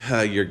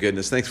your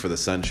goodness. Thanks for the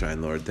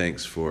sunshine, Lord.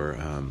 Thanks for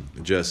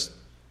just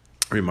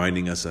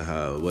reminding us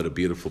of what a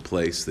beautiful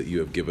place that you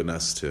have given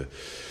us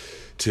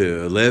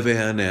to live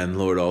in, and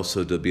Lord,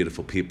 also the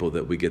beautiful people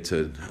that we get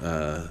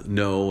to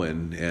know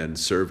and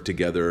serve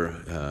together,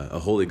 a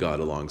holy God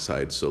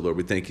alongside. So Lord,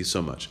 we thank you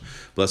so much.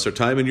 Bless our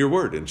time in your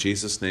word. In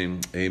Jesus'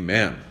 name,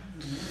 amen.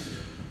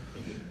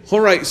 All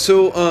right,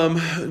 so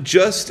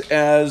just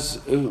as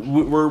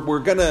we're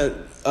going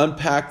to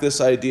unpack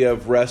this idea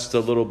of rest a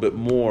little bit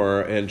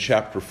more in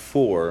chapter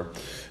 4.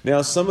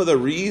 Now, some of the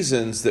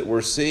reasons that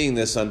we're seeing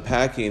this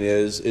unpacking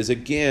is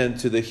again,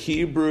 to the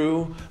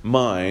Hebrew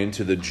mind,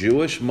 to the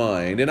Jewish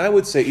mind, and I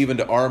would say even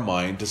to our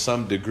mind to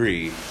some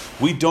degree,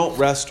 we don't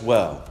rest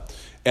well.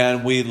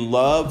 And we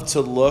love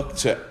to look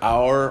to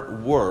our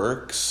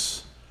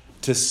works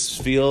to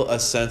feel a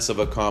sense of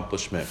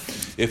accomplishment.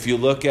 If you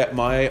look at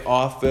my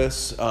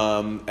office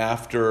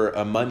after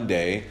a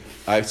Monday,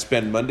 I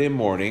spend Monday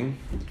morning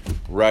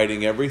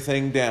writing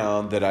everything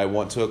down that I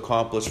want to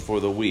accomplish for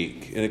the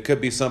week. And it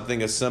could be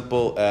something as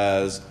simple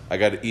as I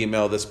got to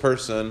email this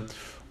person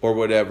or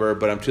whatever,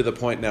 but I'm to the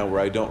point now where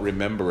I don't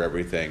remember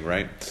everything,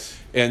 right?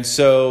 And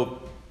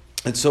so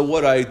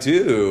what I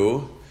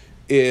do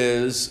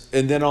is,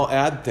 and then I'll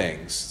add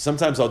things.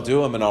 Sometimes I'll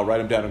do them and I'll write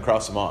them down and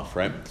cross them off,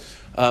 right?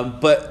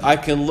 But I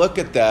can look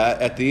at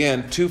that at the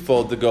end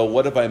twofold to go,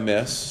 what have I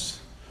missed?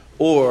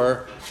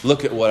 Or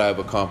look at what I've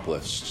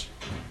accomplished.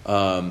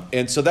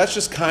 And so that's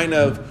just kind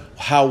of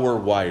how we're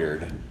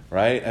wired,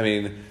 right? I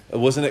mean,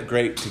 wasn't it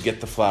great to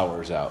get the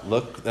flowers out?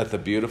 Look at the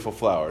beautiful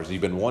flowers.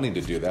 You've been wanting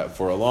to do that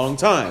for a long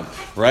time,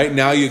 right?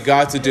 Now you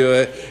got to do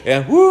it,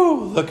 and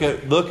whoo, look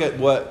at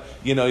what,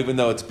 even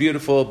though it's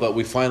beautiful, but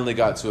we finally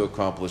got to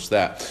accomplish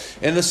that.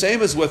 And the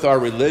same is with our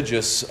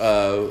religious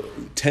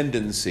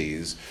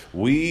tendencies.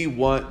 We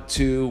want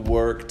to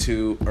work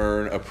to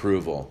earn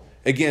approval.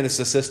 Again, it's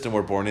the system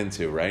we're born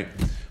into, right?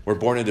 We're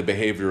born into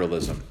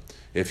behavioralism.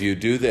 If you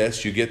do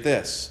this, you get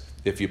this.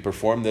 If you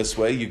perform this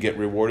way, you get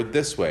rewarded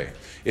this way.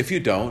 If you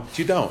don't,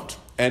 you don't.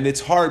 And it's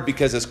hard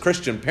because as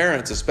Christian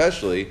parents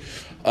especially,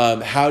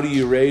 how do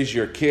you raise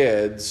your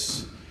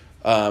kids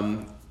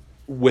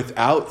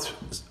without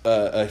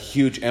a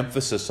huge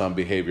emphasis on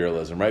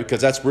behavioralism, right?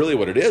 Because that's really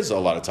what it is a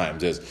lot of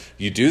times, is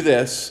you do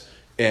this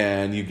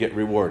and you get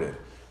rewarded.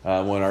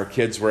 When our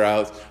kids were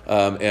out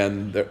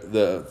and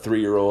the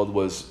 3-year-old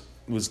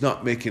was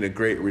not making a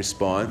great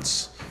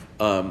response,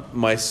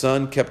 my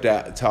son kept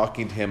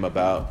talking to him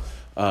about,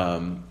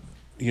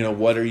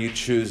 what are you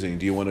choosing?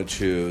 Do you want to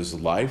choose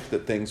life,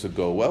 that things would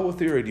go well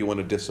with you, or do you want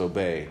to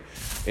disobey?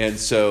 And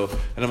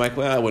I'm like,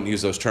 well, I wouldn't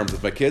use those terms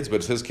with my kids, but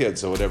it's his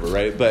kids, so whatever,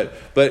 right? But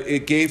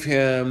it gave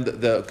him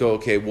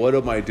okay, what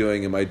am I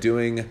doing?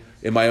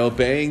 Am I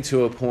obeying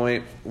to a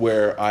point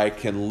where I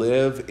can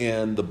live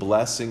in the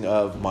blessing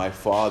of my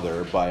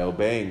Father by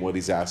obeying what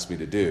he's asked me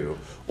to do?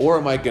 Or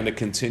am I going to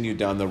continue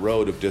down the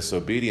road of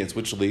disobedience,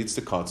 which leads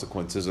to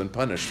consequences and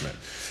punishment?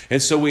 And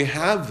so we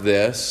have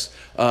this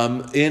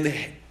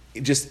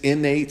just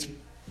innate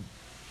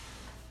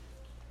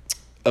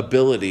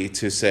ability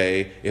to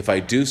say, if I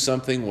do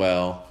something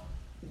well,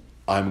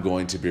 I'm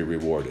going to be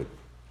rewarded.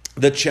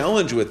 The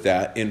challenge with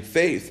that in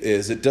faith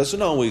is it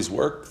doesn't always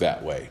work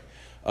that way.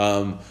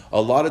 A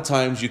lot of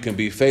times you can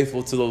be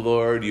faithful to the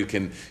Lord, you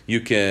can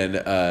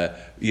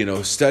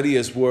study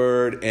his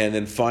word and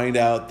then find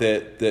out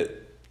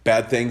that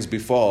bad things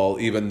befall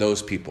even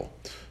those people,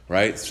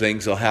 right?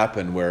 Things will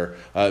happen where,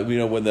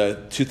 when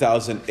the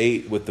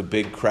 2008 with the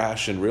big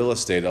crash in real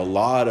estate, a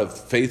lot of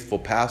faithful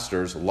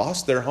pastors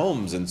lost their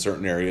homes in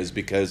certain areas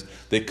because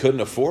they couldn't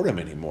afford them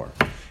anymore.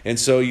 And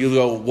so you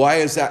go, why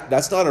is that?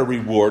 That's not a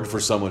reward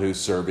for someone who's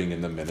serving in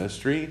the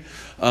ministry.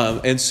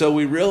 And so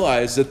we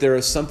realize that there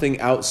is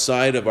something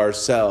outside of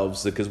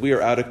ourselves because we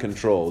are out of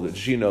control.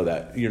 Did you know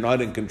that? You're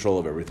not in control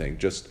of everything.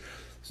 Just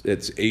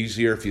it's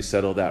easier if you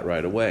settle that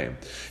right away.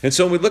 And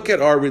so when we look at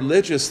our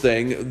religious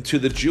thing, to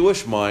the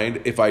Jewish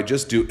mind, if I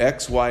just do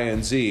X, Y,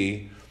 and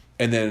Z,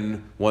 and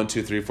then 1,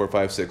 2, 3, 4,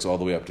 5, 6, all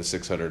the way up to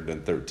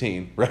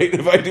 613, right?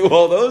 If I do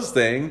all those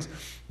things,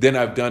 then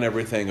I've done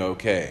everything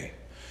okay.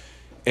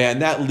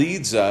 And that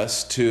leads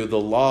us to the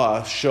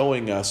law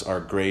showing us our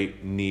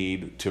great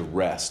need to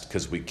rest,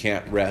 because we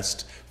can't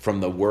rest from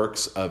the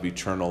works of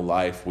eternal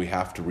life. We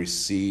have to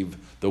receive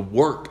the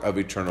work of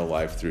eternal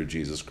life through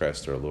Jesus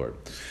Christ our Lord.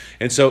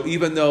 And so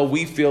even though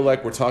we feel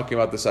like we're talking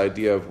about this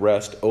idea of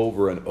rest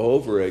over and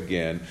over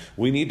again,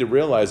 we need to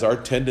realize our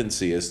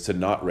tendency is to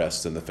not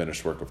rest in the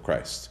finished work of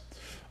Christ.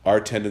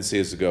 Our tendency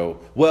is to go,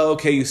 well,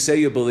 okay, you say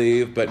you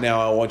believe, but now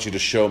I want you to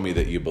show me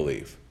that you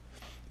believe.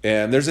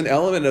 And there's an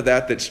element of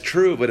that that's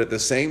true, but at the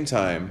same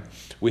time,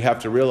 we have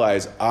to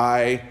realize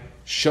I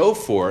show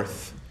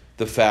forth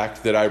the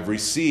fact that I've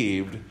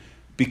received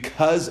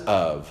because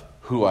of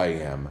who I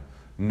am,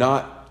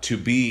 not to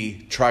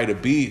try to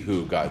be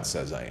who God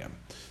says I am.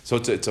 So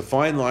it's a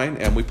fine line,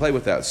 and we play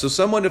with that. So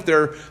someone, if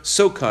they're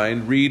so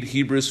kind, read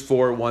Hebrews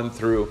 4, 1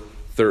 through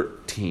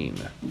 13.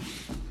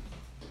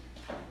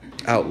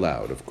 Out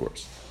loud, of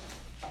course.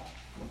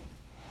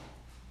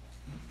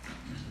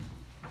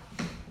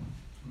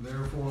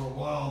 Therefore,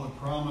 while the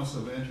promise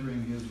of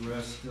entering his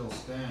rest still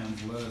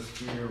stands, let us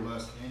fear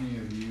lest any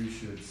of you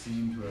should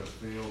seem to have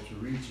failed to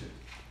reach it.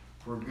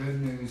 For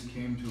good news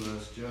came to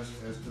us just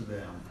as to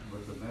them,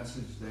 but the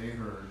message they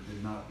heard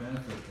did not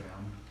benefit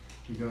them,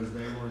 because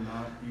they were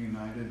not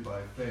united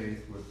by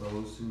faith with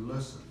those who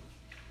listened.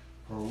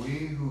 For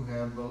we who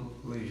have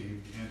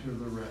believed enter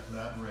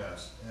that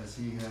rest, as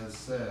he has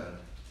said,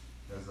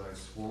 as I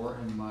swore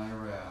in my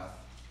wrath,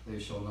 they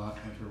shall not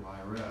enter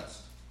my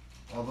rest.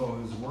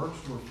 Although his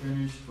works were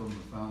finished from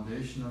the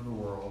foundation of the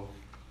world,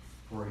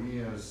 for he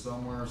has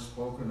somewhere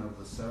spoken of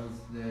the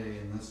seventh day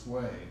in this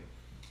way,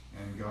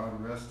 and God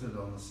rested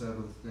on the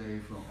seventh day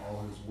from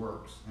all his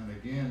works. And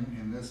again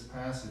in this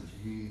passage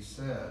he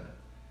said,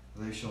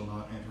 they shall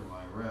not enter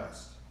my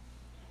rest.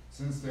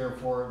 Since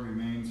therefore it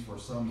remains for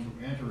some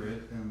to enter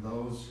it, and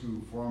those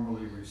who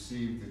formerly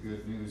received the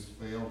good news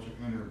fail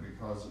to enter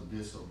because of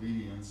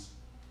disobedience,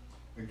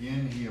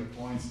 again he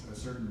appoints a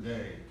certain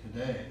day,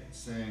 today,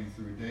 saying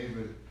through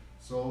David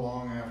so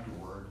long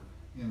afterward,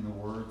 in the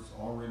words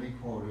already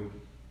quoted,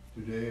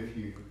 today if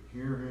you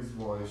hear his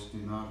voice, do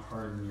not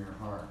harden your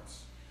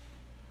hearts.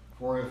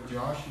 For if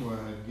Joshua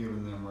had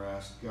given them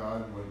rest,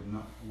 God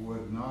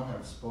would not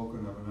have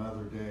spoken of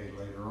another day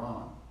later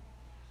on.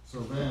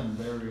 So then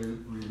there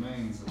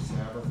remains a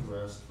Sabbath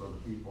rest for the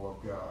people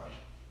of God.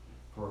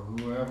 For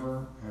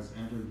whoever has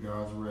entered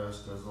God's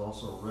rest has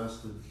also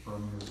rested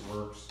from his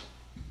works,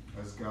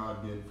 as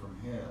God did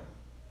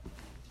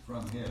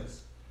from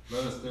his.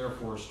 Let us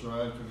therefore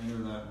strive to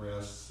enter that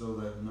rest, so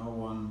that no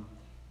one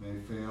may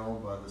fail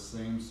by the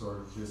same sort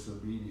of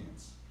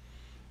disobedience.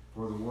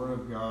 For the word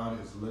of God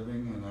is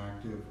living and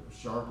active,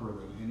 sharper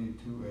than any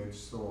two-edged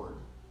sword,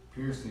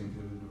 piercing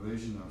to the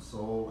division of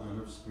soul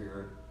and of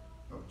spirit,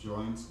 of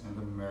joints and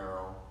of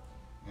marrow,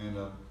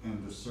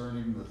 and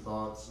discerning the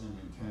thoughts and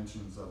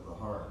intentions of the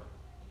heart.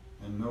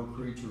 And no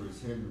creature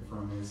is hidden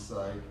from his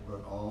sight,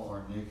 but all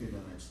are naked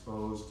and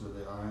exposed to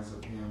the eyes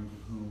of him to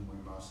whom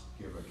we must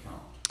give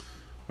account.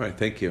 All right,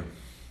 thank you.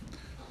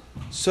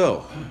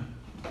 So,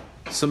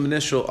 some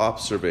initial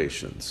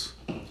observations.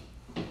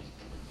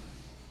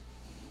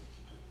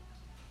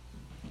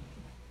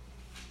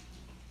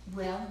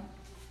 Well,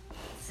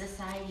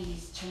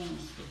 society's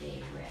changed the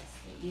day of rest.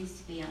 It used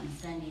to be on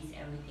Sundays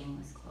everything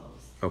was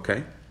closed.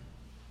 Okay.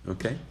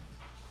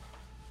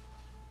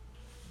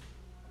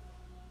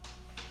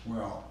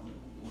 Well,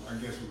 I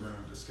guess we're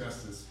going to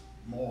discuss this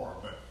more,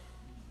 but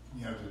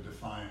you have to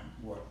define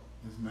what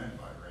is meant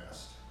by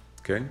rest.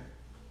 Okay.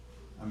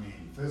 I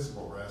mean,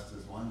 physical rest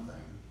is one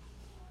thing,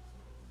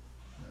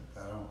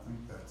 but I don't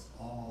think that's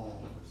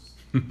all that's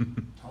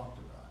talked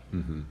about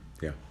here. Mm-hmm.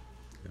 Yeah.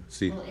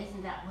 See. Well,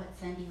 isn't that what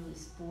Sunday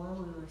was for?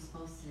 We were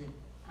supposed to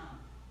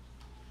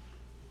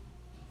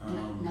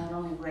not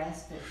only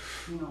rest, but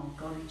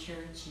go to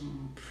church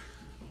and.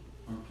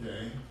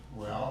 Okay.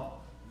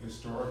 Well,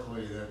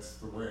 historically, that's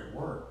the way it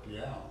worked.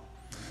 Yeah.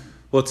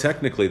 Well,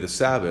 technically, the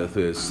Sabbath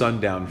is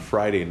sundown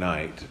Friday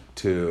night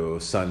to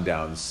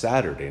sundown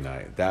Saturday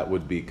night. That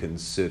would be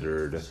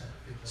considered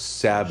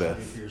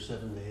Sabbath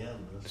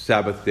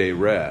day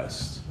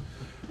rest.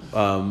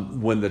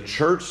 When the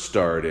church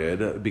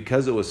started,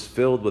 because it was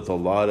filled with a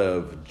lot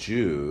of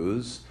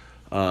Jews,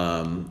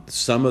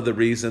 some of the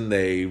reason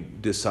they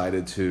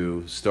decided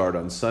to start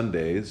on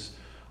Sundays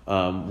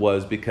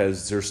was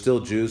because there's still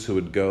Jews who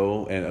would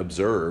go and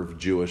observe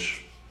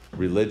Jewish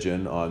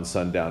religion on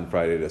sundown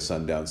Friday to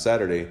sundown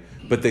Saturday,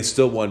 but they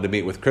still wanted to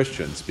meet with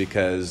Christians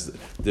because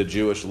the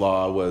Jewish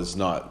law was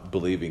not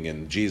believing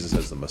in Jesus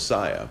as the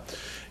Messiah.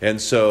 And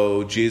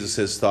so Jesus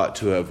is thought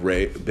to have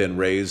been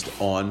raised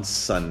on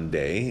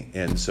Sunday,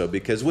 and so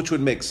which would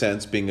make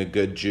sense, being a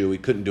good Jew, he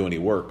couldn't do any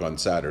work on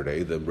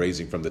Saturday. The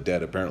raising from the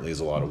dead apparently is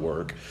a lot of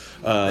work,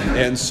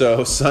 and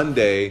so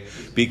Sunday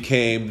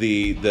became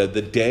the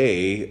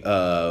day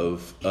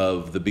of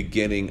the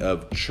beginning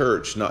of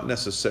church, not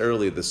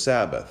necessarily the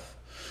Sabbath.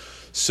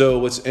 So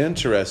what's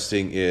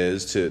interesting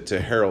is,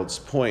 to Harold's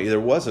point, there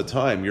was a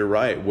time, you're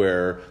right,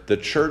 where the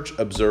church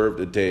observed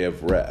a day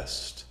of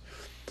rest.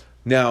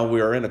 Now, we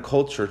are in a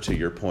culture, to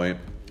your point,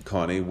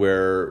 Connie,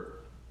 where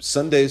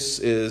Sundays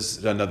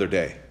is another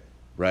day,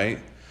 right?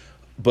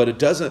 But it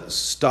doesn't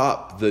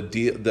stop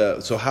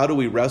so how do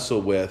we wrestle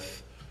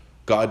with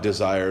God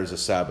desires a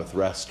Sabbath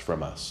rest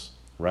from us,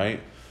 right?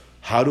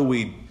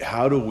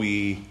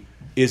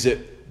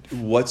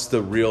 What's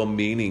the real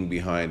meaning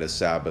behind a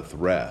Sabbath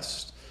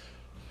rest?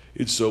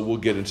 And so we'll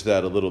get into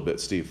that a little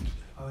bit, Steve.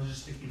 I was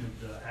just thinking of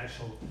the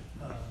actual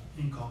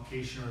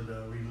inculcation or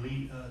the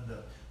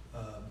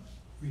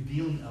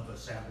revealing of a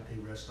Sabbath day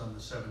rest on the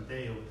seventh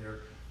day over there.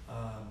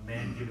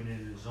 Man given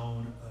in his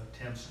own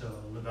attempts to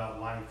live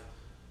out life.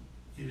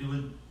 I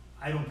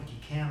don't think he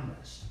can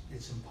rest.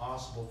 It's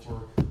impossible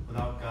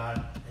without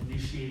God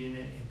initiating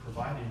it and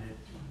providing it.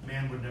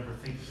 Man would never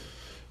think of it.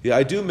 Yeah,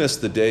 I do miss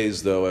the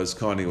days, though, as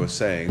Connie was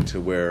saying,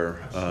 to where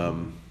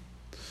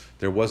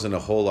there wasn't a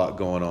whole lot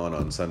going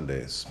on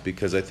Sundays,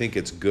 because I think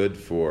it's good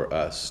for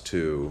us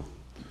to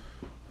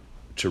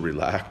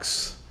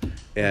relax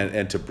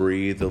and to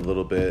breathe a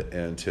little bit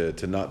and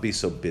to not be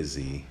so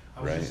busy. I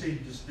I was right? just saying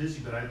just busy,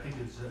 but I think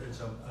it's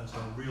a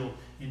real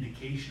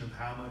indication of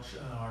how much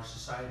our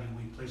society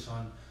we place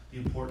on the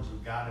importance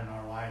of God in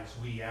our lives.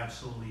 We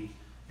absolutely,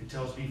 it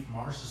tells me from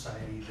our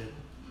society that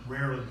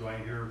rarely do I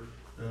hear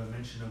the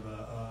mention of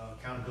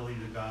accountability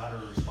to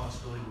God or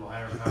responsibility to a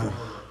higher power,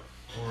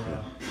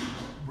 or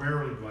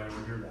rarely do I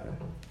ever hear that.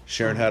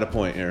 Sharon had a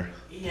point here.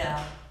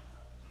 Yeah,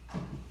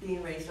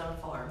 being raised on a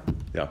farm,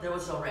 Yeah. there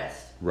was no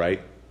rest.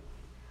 Right?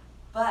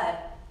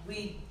 But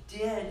we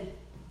did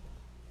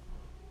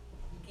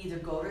either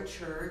go to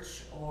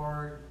church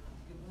or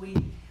we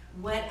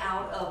went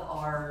out of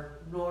our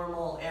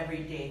normal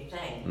everyday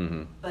thing.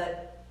 Mm-hmm.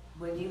 But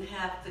when you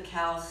have the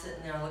cow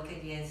sitting there looking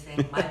at you and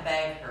saying, my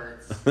back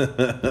hurts,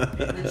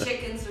 the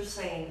chickens are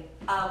saying,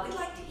 we'd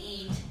like to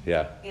eat,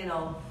 Yeah. you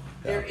know,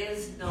 there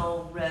is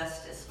no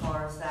rest as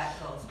far as that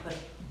goes. But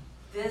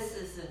this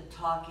isn't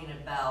talking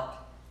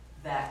about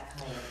that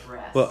kind of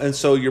rest. Well, and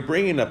so you're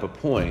bringing up a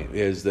point,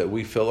 is that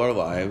we fill our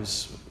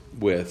lives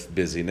with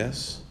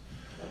busyness.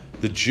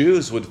 The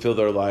Jews would fill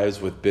their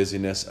lives with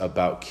busyness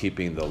about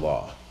keeping the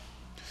law.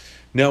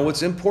 Now,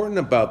 what's important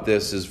about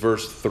this is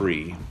verse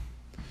 3.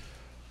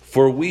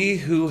 For we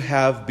who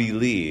have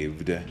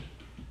believed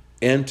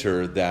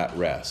enter that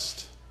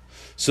rest.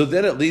 So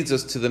then it leads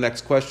us to the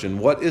next question.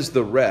 What is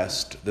the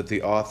rest that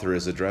the author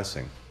is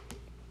addressing?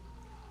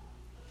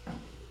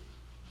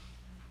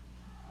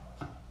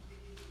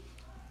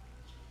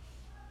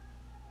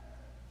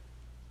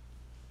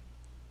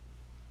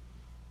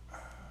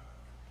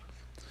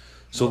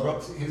 So, Well,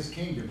 it's his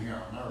kingdom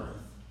here on earth.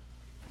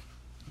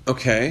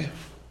 okay.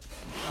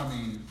 I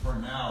mean, for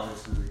now,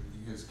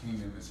 his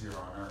kingdom is here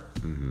on earth.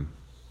 Mm-hmm.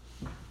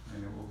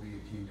 And it will be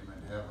a kingdom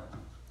in heaven.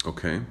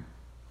 Okay.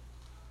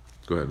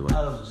 Go ahead, Lynn.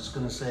 I was just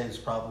going to say it's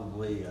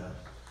probably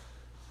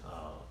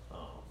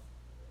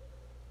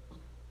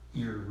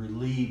you're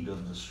relieved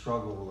of the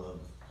struggle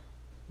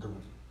of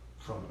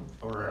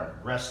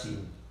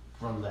resting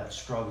from that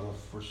struggle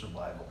for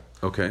survival,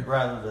 Okay.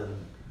 rather than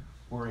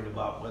worrying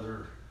about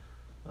whether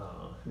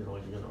you're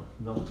going to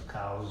milk the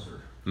cows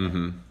or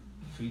Mm-hmm.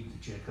 feed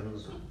the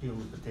chickens or peel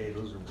the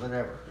potatoes or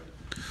whatever.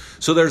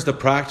 So there's the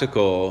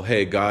practical,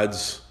 hey,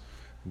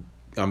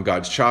 I'm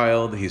God's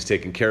child. He's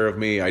taking care of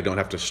me. I don't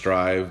have to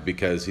strive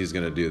because he's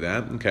going to do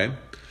that. Okay.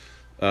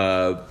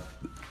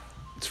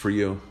 It's for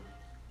you.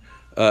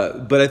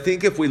 But I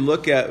think if we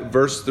look at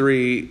verse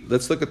 3,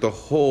 let's look at the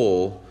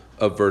whole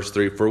of verse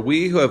 3. For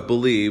we who have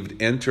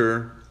believed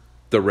enter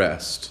the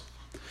rest.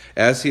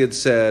 As he had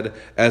said,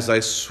 as I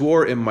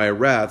swore in my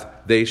wrath,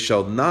 they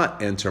shall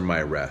not enter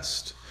my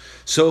rest.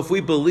 So if we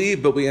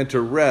believe but we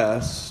enter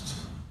rest,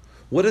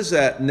 what does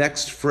that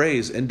next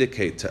phrase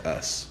indicate to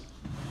us?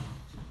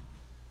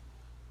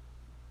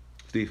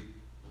 Steve?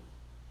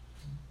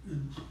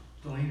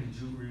 Delaney,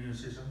 were you going to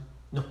say something?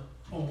 No.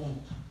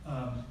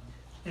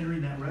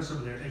 Entering that rest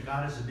over there, and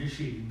God is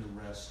initiating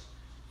the rest,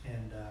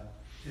 and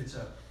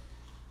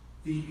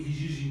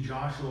he's using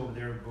Joshua over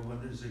there, but when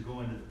they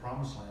go into the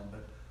promised land,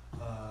 but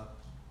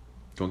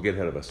Don't get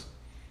ahead of us.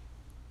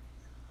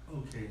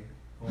 okay.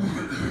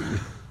 Well,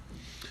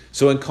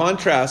 So in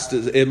contrast,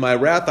 in my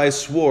wrath I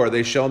swore,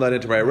 they shall not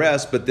enter my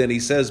rest. But then he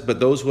says, but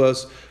those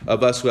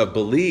of us who have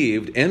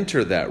believed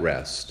enter that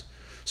rest.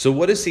 So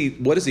what is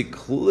he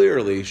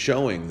clearly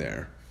showing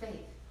there? Faith.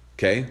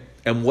 Okay?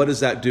 And what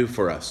does that do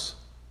for us?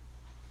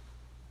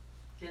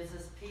 Gives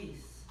us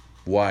peace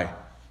Why?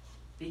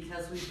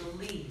 because we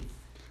believe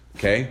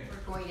Okay?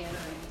 We're going to enter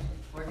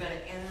into. we're going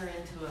to enter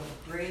into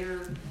a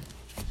greater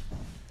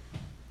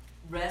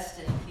rest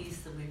and peace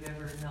than we've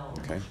ever known.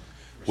 Okay.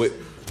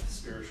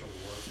 Spiritual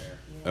warfare.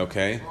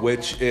 Okay,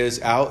 which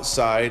is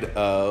outside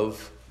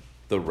of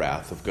the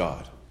wrath of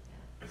God,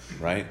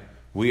 right?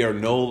 We are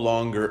no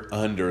longer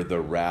under the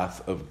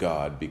wrath of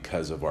God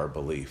because of our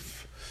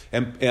belief,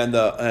 and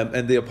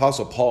the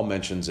Apostle Paul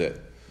mentions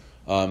it.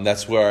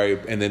 That's where,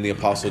 and then the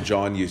Apostle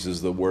John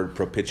uses the word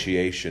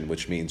propitiation,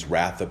 which means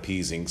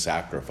wrath-appeasing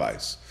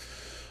sacrifice.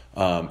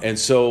 And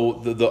so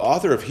the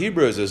author of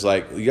Hebrews is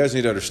like, you guys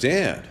need to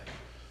understand,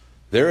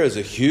 there is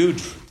a huge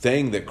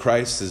thing that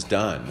Christ has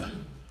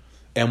done.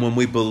 And when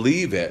we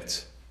believe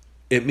it,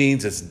 it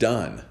means it's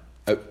done,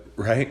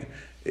 right?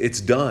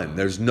 It's done.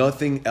 There's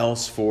nothing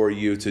else for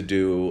you to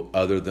do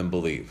other than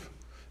believe.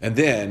 And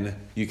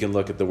then you can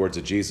look at the words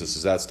of Jesus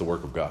as that's the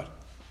work of God,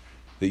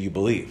 that you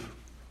believe.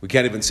 We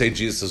can't even say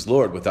Jesus is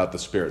Lord without the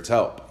Spirit's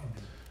help.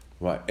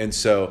 Right. And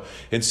so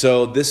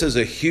this is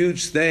a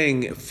huge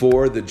thing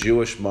for the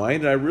Jewish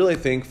mind, and I really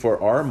think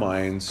for our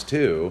minds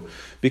too,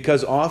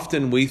 because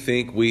often we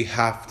think we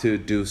have to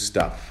do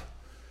stuff,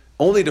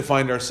 only to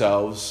find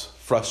ourselves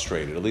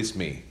frustrated, at least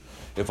me.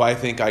 If I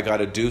think I got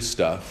to do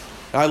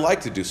stuff, I like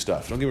to do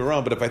stuff, don't get me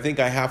wrong, but if I think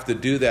I have to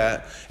do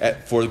that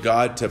for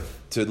God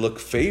to look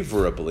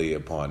favorably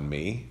upon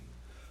me,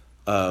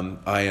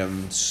 I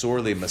am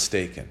sorely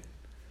mistaken.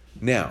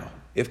 Now,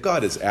 if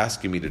God is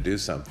asking me to do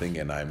something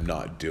and I'm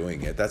not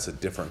doing it, that's a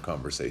different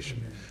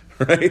conversation,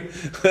 right?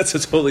 That's a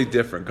totally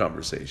different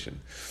conversation.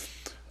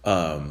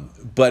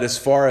 But as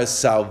far as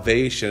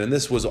salvation, and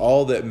this was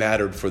all that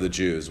mattered for the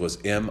Jews, was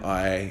am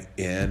I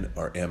in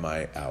or am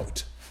I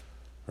out?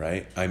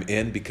 Right? I'm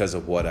in because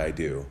of what I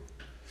do.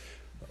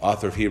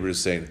 Author of Hebrews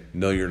is saying,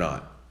 no, you're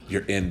not.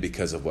 You're in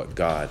because of what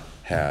God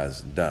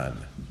has done.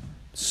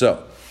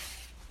 So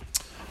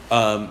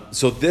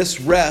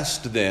this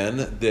rest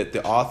then that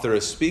the author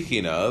is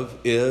speaking of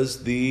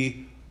is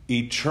the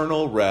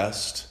eternal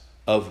rest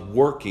of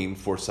working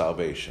for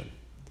salvation.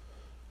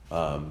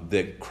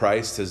 That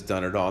Christ has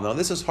done it all. Now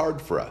this is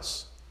hard for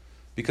us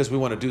because we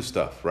want to do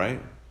stuff,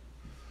 right?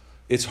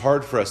 It's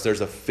hard for us.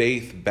 There's a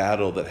faith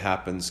battle that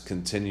happens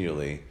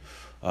continually.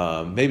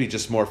 Maybe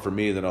just more for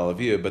me than all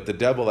of you, but the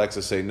devil likes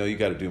to say, no, you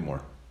got to do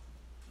more.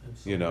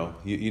 Absolutely. You know,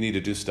 you need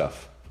to do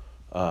stuff.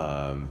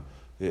 But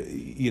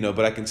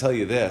I can tell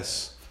you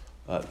this,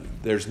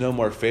 there's no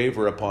more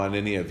favor upon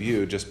any of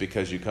you just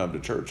because you come to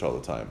church all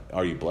the time.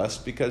 Are you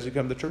blessed because you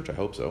come to church? I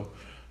hope so.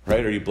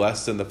 Right? Are you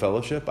blessed in the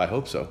fellowship? I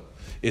hope so.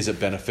 Is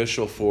it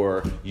beneficial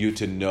for you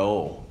to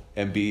know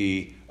and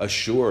be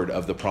assured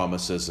of the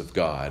promises of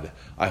God?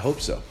 I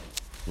hope so.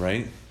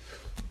 Right?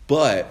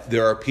 But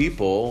there are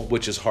people,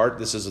 which is hard.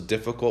 This is a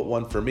difficult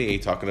one for me,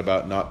 talking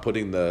about not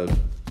putting the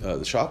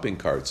shopping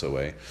carts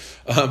away.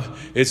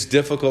 It's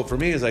difficult for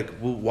me. It's like,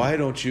 well, why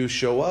don't you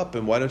show up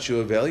and why don't you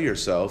avail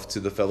yourself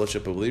to the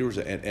fellowship of believers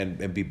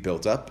and be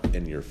built up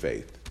in your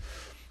faith?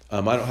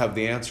 I don't have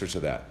the answer to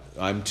that.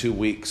 I'm too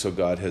weak, so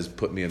God has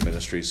put me in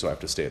ministry, so I have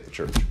to stay at the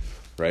church,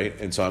 right?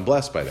 And so I'm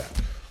blessed by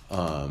that.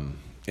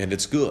 And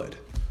it's good,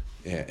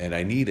 and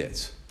I need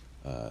it.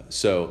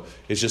 So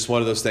it's just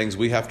one of those things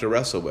we have to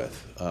wrestle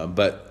with.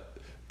 But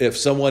if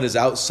someone is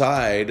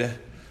outside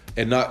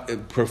and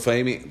not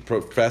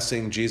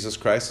professing Jesus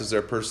Christ as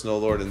their personal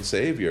Lord and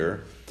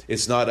Savior,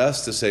 it's not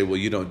us to say, well,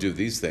 you don't do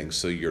these things,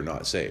 so you're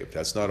not saved.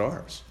 That's not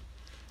ours.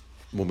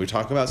 When we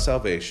talk about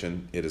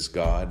salvation, it is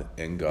God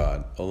and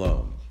God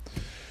alone.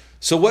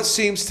 So what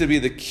seems to be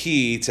the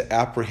key to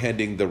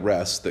apprehending the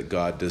rest that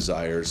God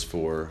desires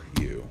for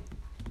you?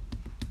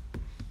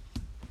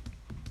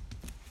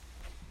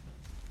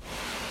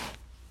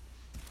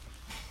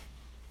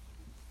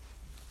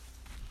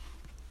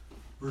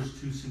 Verse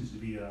 2 seems to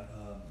be a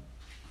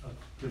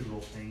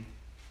pivotal thing.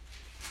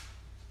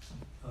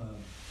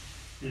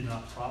 Did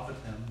not profit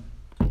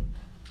them.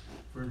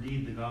 For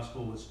indeed the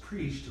gospel was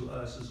preached to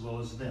us as well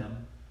as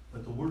them,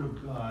 but the word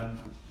of God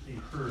they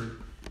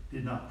heard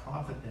did not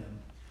profit them,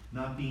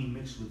 not being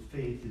mixed with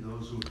faith to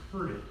those who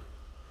heard it,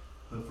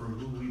 but for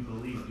whom we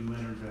believe do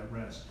enter that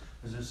rest.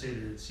 As I say,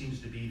 that it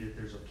seems to be that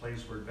there's a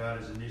place where God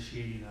is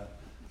initiating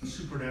a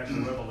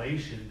supernatural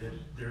revelation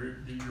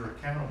that you're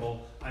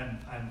accountable.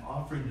 I'm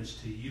offering this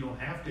to you. You don't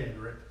have to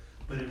enter it,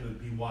 but it would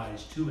be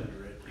wise to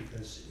enter it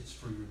because it's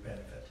for your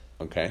benefit.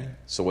 Okay,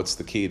 so what's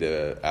the key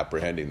to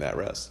apprehending that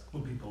rest?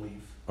 Would be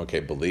belief. Okay,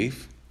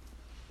 belief.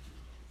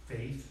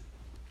 Faith.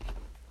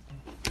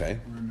 Okay.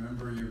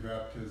 Remember your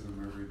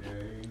baptism every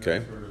day. Okay.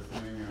 That sort of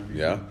thing. I mean,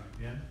 Yeah.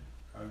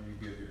 How do you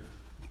get here?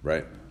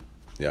 Right.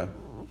 Yeah.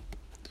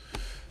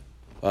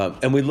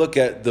 And we look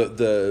at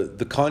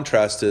the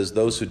contrast is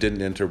those who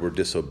didn't enter were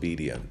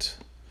disobedient.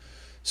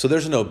 So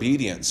there's an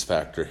obedience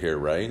factor here,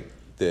 right?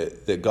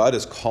 That God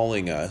is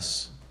calling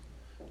us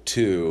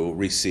to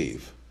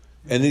receive.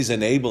 And He's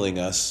enabling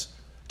us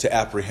to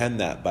apprehend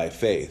that by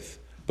faith.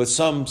 But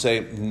some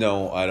say,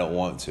 no, I don't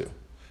want to.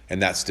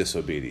 And that's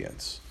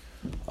disobedience.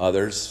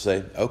 Others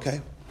say,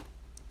 okay,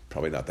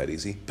 probably not that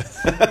easy.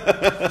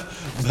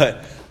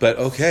 but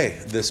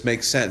okay, this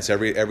makes sense.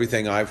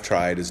 Everything I've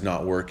tried is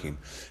not working.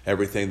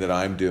 Everything that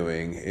I'm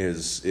doing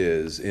is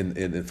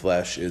in the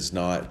flesh is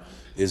not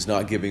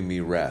giving me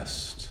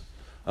rest.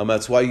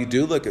 That's why you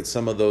do look at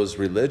some of those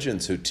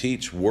religions who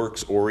teach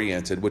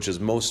works-oriented, which is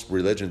most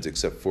religions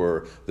except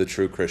for the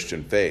true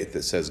Christian faith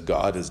that says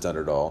God has done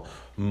it all.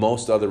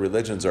 Most other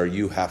religions are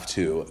you have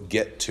to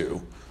get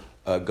to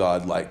a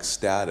God-like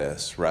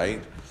status,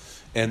 right?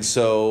 And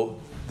so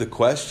the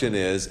question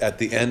is, at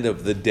the end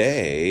of the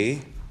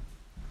day,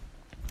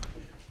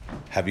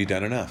 have you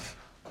done enough?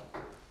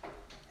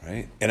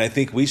 Right? And I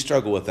think we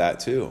struggle with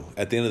that too.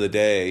 At the end of the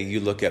day, you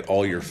look at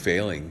all your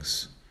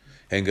failings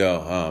and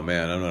go, oh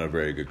man, I'm not a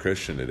very good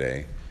Christian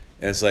today.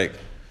 And it's like,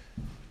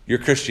 your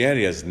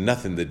Christianity has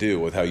nothing to do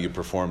with how you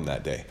perform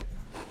that day.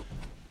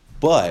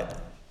 But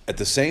at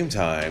the same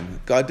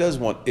time, God does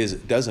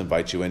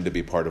invite you in to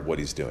be part of what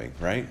He's doing,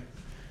 right?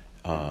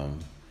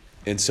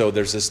 And so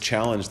there's this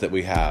challenge that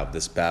we have,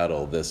 this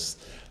battle, this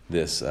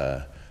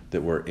that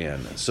we're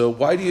in. So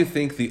why do you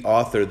think the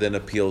author then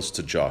appeals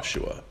to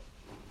Joshua?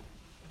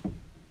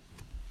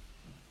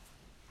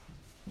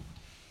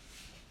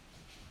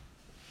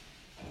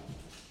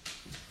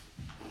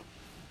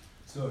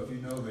 So if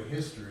you know the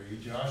history,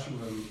 Joshua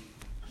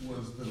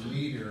was the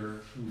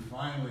leader who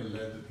finally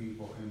led the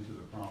people into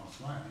the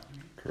promised land.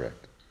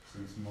 Correct.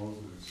 Since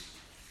Moses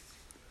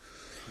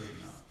did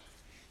not.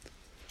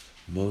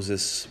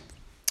 Moses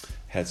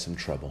had some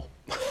trouble.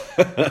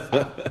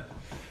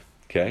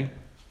 Okay?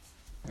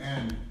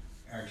 And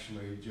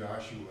actually,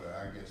 Joshua,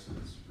 I guess,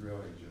 is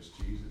really just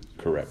Jesus.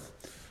 Correct.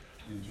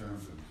 In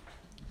terms of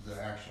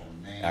the actual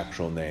name.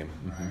 Actual name.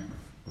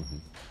 Right?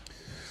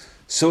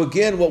 So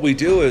again, what we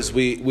do is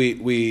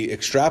we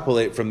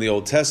extrapolate from the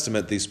Old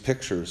Testament these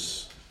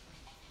pictures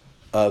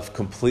of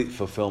complete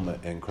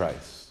fulfillment in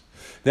Christ.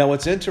 Now,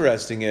 what's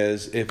interesting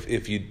is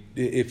if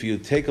you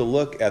take a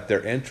look at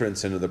their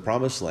entrance into the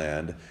Promised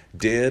Land,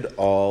 did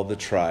all the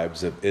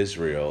tribes of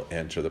Israel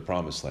enter the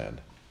Promised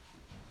Land?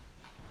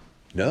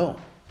 No.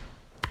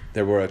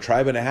 There were a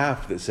tribe and a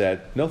half that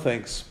said, no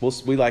thanks,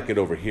 we like it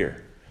over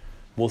here.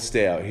 We'll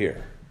stay out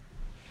here.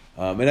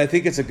 And I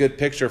think it's a good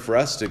picture for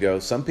us to go,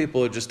 some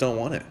people just don't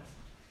want it.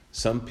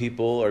 Some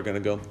people are going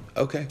to go,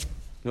 okay,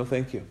 no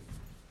thank you.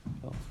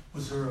 Well,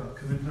 Was there a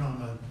commitment on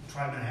the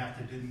tribe and a half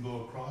that didn't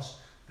go across?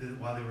 That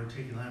while they were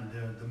taking land,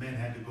 the men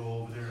had to go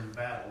over there and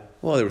battle.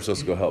 well, they were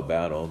supposed to go help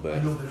battle, but... I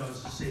know, but I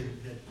was to say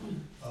that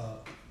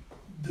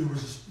there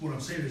was, what I'm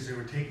saying is they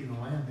were taking the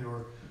land,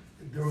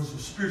 there was a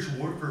spiritual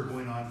warfare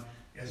going on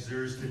as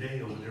there is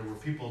today over there, where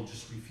people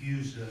just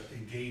refuse to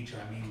engage.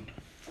 I mean,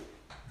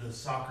 the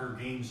soccer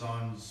games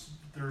on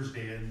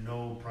Thursday and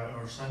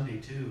or Sunday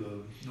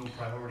too, no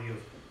priority of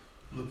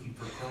looking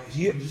for Christ.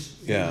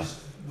 Yeah.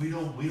 We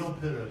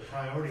don't put a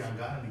priority on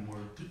God anymore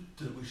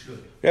that we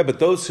should. Yeah, but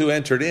those who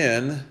entered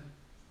in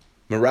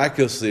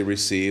miraculously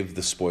received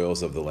the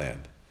spoils of the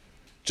land.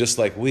 Just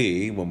like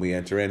we, when we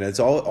enter in. It's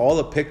all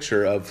a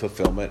picture of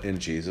fulfillment in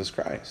Jesus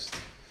Christ.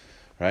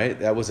 Right?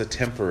 That was a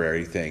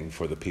temporary thing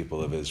for the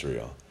people of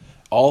Israel.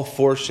 All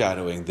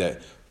foreshadowing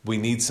that we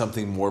need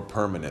something more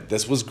permanent.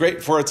 This was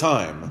great for a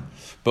time,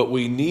 but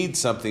we need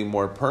something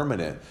more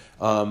permanent.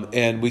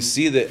 And we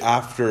see that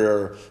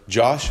after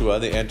Joshua,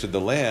 they entered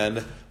the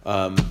land,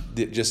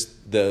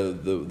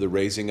 the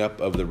raising up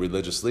of the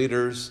religious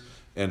leaders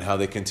and how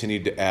they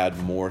continued to add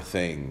more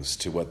things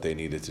to what they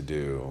needed to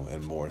do,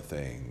 and more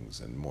things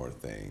and more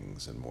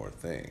things and more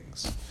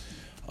things,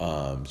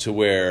 to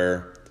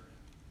where,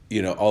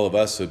 all of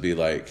us would be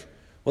like,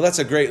 well, that's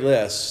a great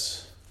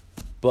list,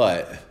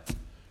 but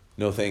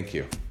no thank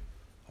you.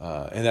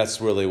 And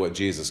that's really what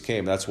Jesus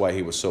came. That's why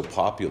he was so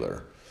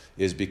popular,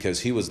 is because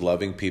he was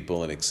loving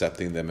people and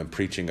accepting them and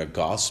preaching a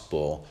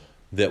gospel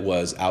that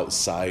was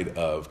outside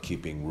of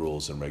keeping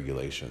rules and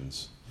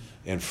regulations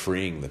and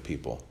freeing the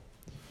people.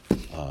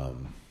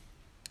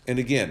 And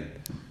again,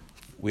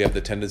 we have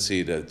the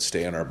tendency to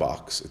stay in our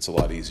box. It's a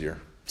lot easier.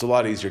 It's a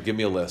lot easier. Give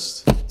me a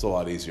list. It's a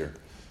lot easier.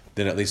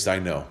 Then at least I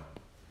know.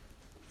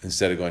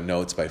 Instead of going,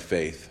 no, it's by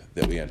faith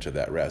that we enter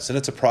that rest. And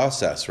it's a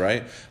process,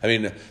 right? I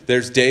mean,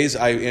 there's days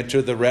I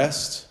enter the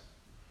rest.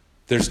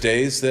 There's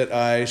days that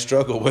I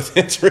struggle with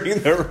entering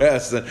the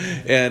rest.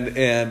 And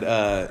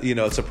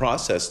it's a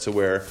process to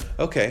where,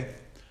 okay,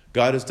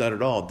 God has done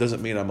it all. It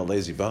doesn't mean I'm a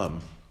lazy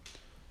bum.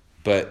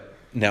 But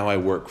now I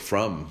work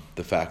from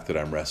the fact that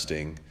I'm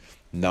resting,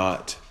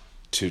 not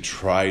to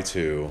try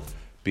to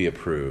be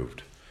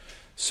approved.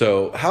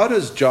 So how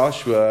does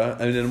Joshua,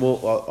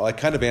 I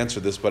kind of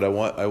answered this, but I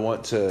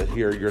want to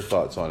hear your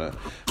thoughts on it.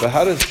 But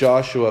how does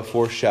Joshua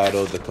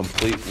foreshadow the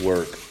complete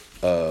work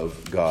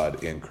of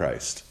God in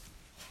Christ?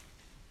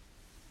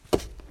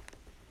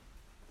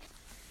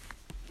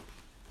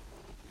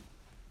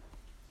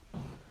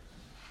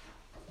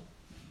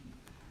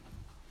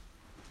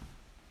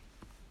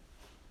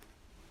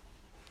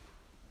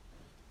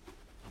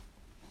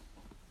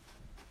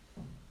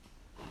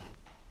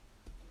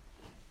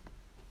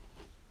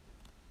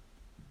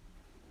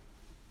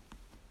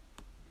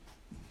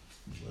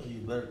 Well, you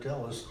better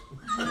tell us.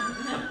 Well,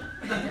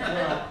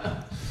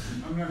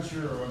 I'm not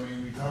sure. I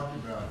mean, we talked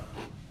about,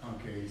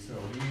 okay, so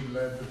he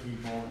led the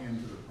people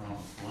into the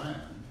promised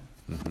land.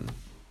 Mm-hmm.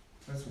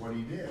 That's what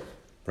he did.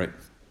 Right.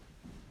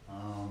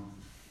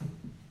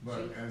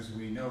 But as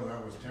we know,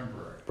 that was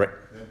temporary. Right.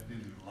 That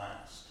didn't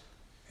last.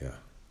 Yeah.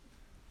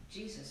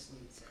 Jesus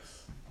leads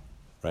us.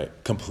 Right.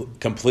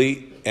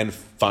 Complete and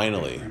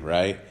finally,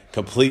 right?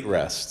 Complete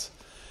rest.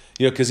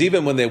 Because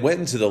even when they went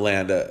into the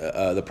land,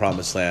 the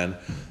promised land,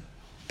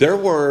 there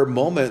were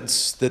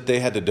moments that they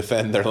had to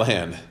defend their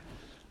land.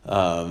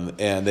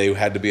 And they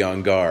had to be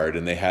on guard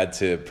and they had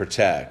to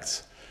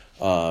protect.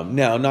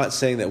 Now, not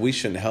saying that we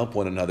shouldn't help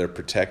one another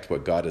protect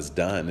what God has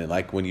done. And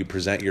like when you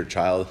present your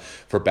child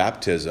for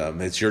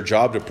baptism, it's your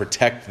job to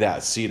protect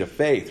that seed of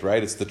faith,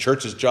 right? It's the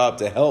church's job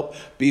to help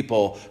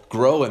people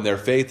grow in their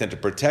faith and to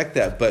protect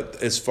that.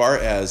 But as far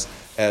as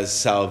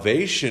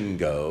salvation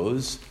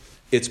goes,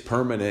 it's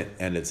permanent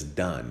and it's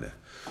done.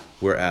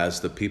 Whereas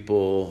the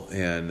people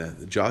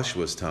in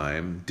Joshua's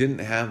time didn't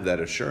have that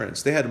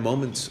assurance. They had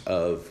moments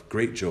of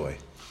great joy,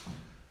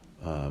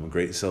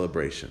 great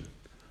celebration.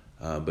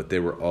 But they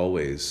were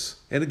always,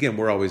 and again,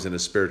 we're always in a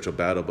spiritual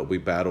battle, but we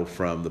battle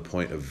from the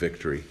point of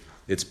victory.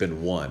 It's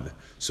been won.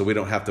 So we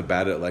don't have to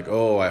battle it like,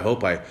 oh, I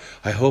hope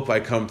I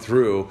come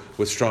through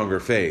with stronger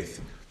faith.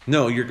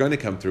 No, you're going to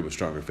come through with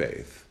stronger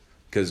faith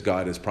because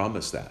God has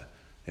promised that.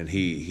 And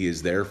he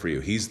is there for you.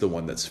 He's the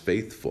one that's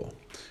faithful.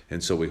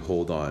 And so we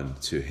hold on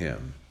to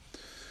him.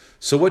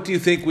 So what do you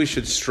think we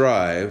should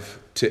strive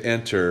to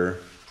enter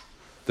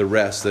the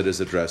rest that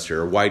is addressed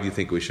here? Or why do you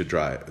think we should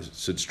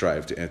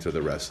strive to enter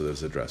the rest that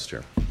is addressed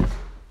here?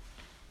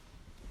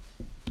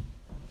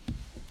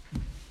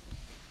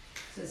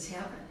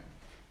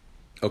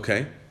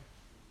 Okay.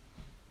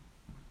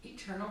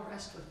 Eternal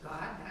rest with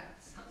God, that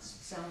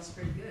sounds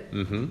pretty good.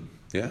 Mm-hmm.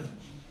 Yeah.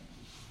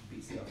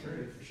 Beats the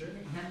alternative for sure.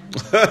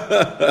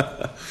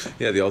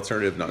 Yeah, the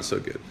alternative, not so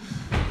good.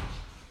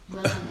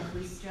 Well, and if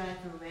we strive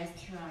for rest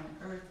here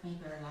on earth, maybe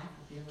our life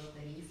will be a little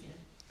bit easier.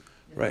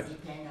 If Right. we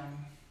depend on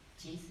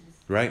Jesus.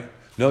 Right.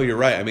 No, you're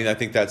right. I mean, I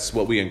think that's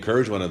what we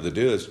encourage one another to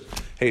do is,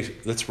 hey,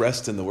 let's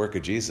rest in the work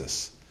of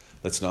Jesus.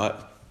 Let's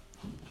not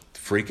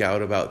freak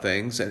out about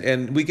things.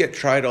 And we get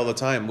tried all the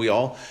time. We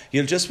all,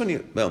 just when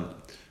you, well,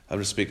 I'm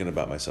just speaking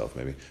about myself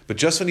maybe, but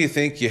just when you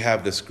think you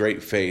have this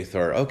great faith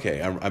or,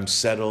 okay, I'm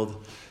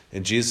settled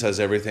and Jesus has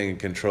everything in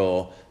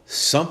control,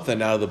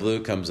 something out of the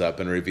blue comes up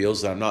and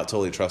reveals that I'm not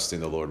totally trusting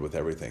the Lord with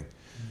everything.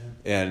 Mm-hmm.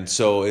 And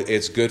so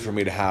it's good for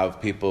me to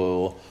have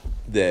people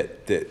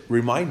that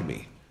remind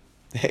me,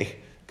 hey,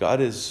 God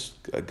has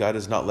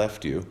not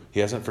left you. He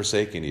hasn't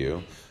forsaken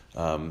you.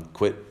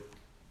 Quit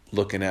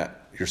looking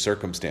at your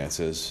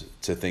circumstances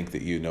to think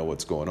that you know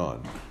what's going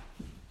on.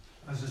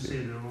 I was going to say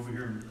that over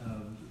here in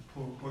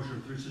portion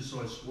of 3 says,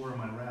 so I swore in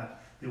my wrath,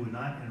 they would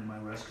not enter my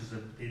rest because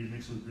they didn't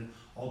mix with it.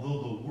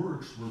 Although the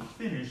works were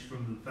finished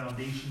from the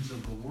foundations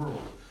of the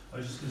world. I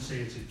was just going to say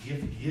it's a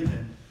gift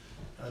given.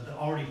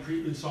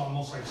 It's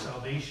almost like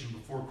salvation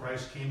before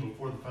Christ came,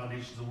 before the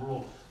foundations of the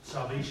world.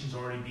 Salvation's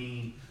already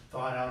being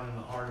thought out in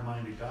the heart and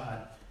mind of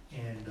God.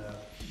 And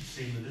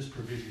same with this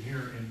provision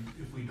here. And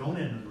if we don't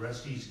enter the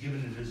rest, He's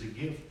given it as a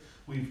gift.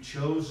 We've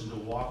chosen to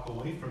walk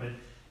away from it.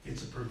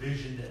 It's a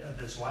provision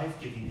that's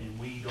life-giving, and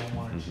we don't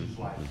want to choose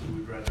life. We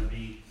would rather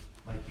be,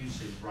 like you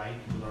said, right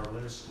with our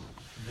list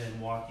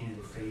than walking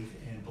in faith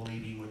and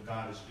believing what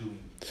God is doing.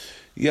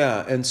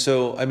 Yeah, and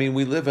so, I mean,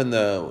 we live in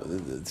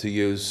to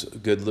use a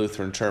good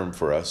Lutheran term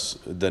for us,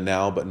 the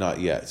now but not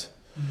yet.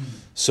 Mm-hmm.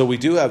 So we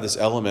do have this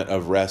element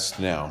of rest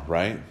now,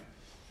 right?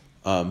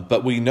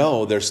 But we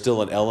know there's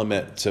still an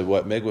element to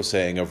what Meg was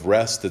saying of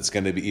rest that's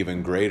going to be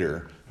even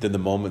greater than the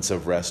moments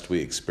of rest we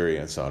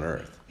experience on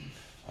earth.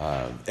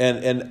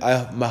 And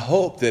my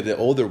hope that the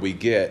older we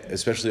get,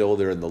 especially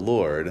older in the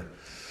Lord,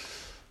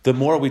 the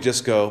more we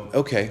just go,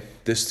 okay,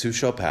 this too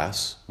shall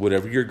pass.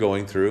 Whatever you're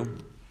going through,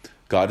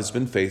 God has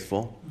been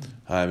faithful.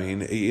 I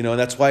mean, and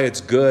that's why it's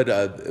good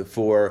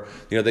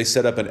they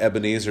set up an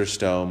Ebenezer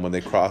stone when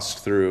they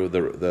crossed through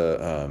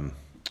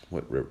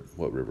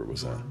what river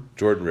was that?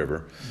 Jordan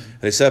River.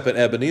 They set up an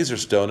Ebenezer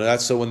stone, and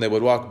that's so when they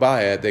would walk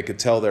by it, they could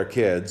tell their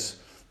kids,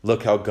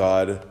 look how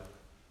God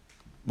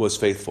was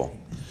faithful.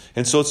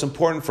 And so it's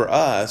important for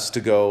us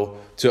to go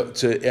to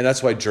and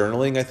that's why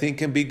journaling, I think,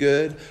 can be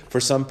good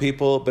for some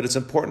people, but it's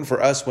important for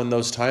us when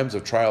those times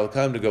of trial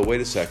come to go,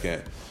 wait a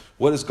second,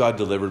 what has God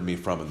delivered me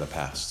from in the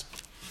past?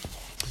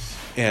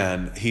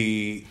 And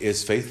He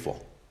is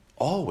faithful,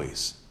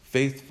 always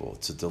faithful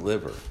to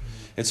deliver.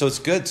 And so it's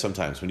good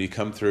sometimes when you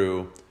come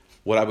through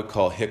what I would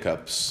call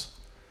hiccups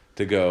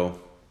to go,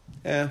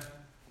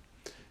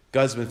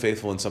 God's been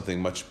faithful in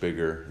something much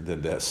bigger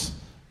than this.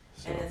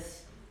 So. And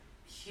it's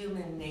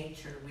human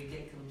nature, we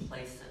get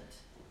complacent.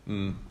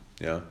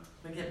 Yeah.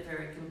 We get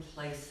very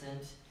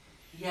complacent.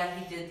 Yeah,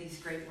 He did these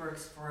great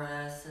works for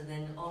us, and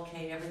then,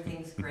 okay,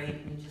 everything's great,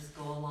 and you just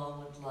go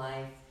along with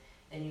life,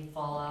 and you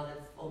fall out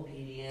of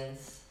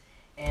obedience,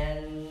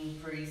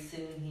 and pretty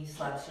soon He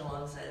slaps you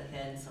alongside the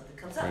head, and something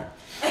comes up.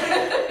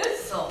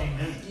 So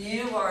Amen.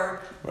 you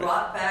are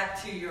brought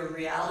back to your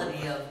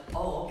reality of,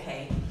 oh,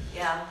 okay,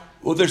 yeah.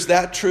 Well, there's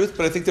that truth,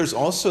 but I think there's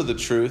also the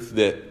truth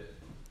that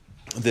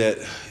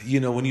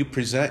when you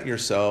present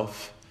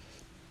yourself,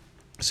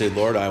 say,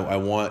 Lord, I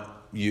want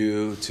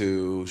you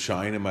to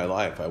shine in my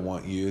life. I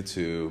want you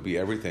to be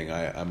everything.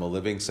 I'm a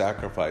living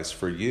sacrifice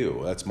for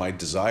you. That's my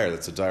desire.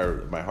 That's the desire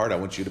of my heart. I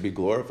want you to be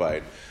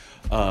glorified.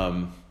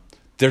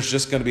 There's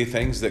just going to be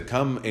things that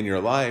come in your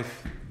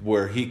life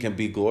where He can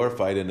be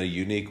glorified in a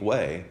unique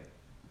way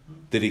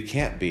that He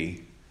can't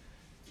be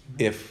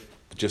if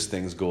just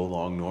things go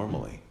along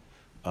normally.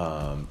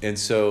 And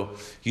so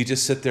you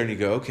just sit there and you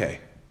go, okay,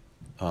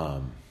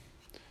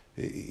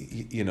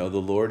 the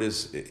Lord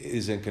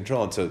is in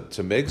control. And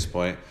to Meg's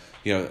point,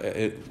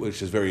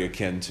 which is very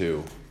akin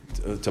to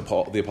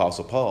Paul, the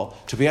Apostle Paul,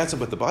 to be absent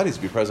with the body is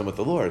to be present with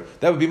the Lord.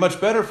 That would be much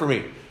better for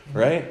me,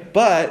 right?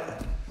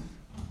 But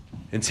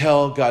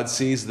until God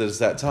sees that it's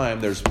that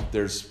time,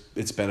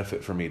 it's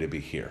benefit for me to be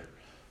here.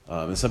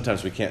 And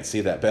sometimes we can't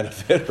see that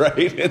benefit,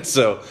 right?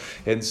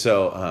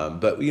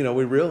 But we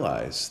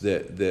realize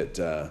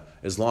that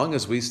as long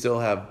as we still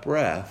have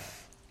breath,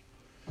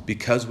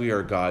 because we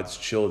are God's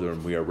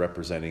children, we are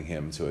representing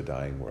Him to a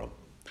dying world.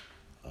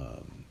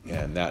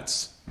 And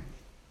that's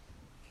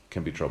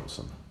can be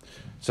troublesome.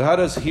 So how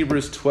does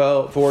Hebrews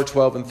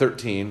 4:12 and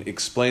 13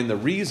 explain the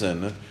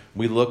reason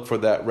we look for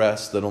that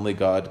rest that only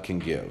God can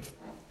give?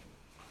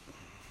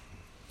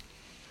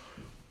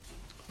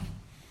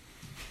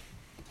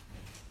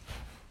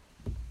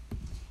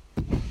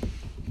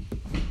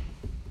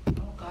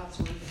 God's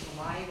word is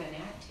alive and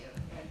active.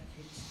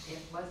 It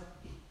was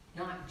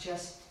not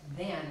just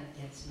then,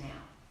 it's now.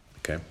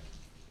 Okay.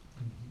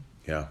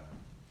 Yeah.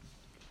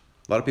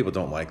 A lot of people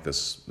don't like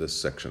this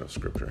section of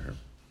Scripture here.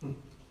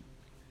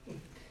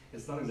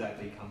 it's not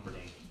exactly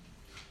comforting.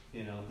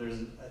 You know,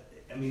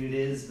 I mean, it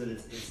is, but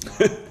it's not.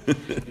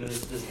 You know,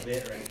 this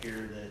bit right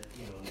here that,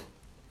 you know,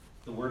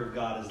 the Word of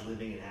God is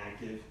living and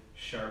active,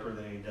 sharper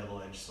than a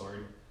double-edged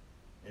sword.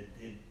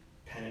 It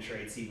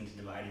penetrates even to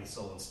dividing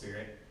soul and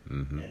spirit.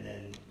 Mm-hmm. And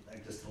then,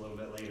 like, just a little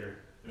bit later,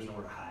 there's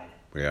nowhere to hide.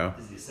 Yeah.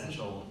 Is the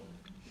essential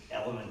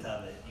element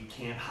of it. You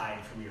can't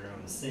hide from your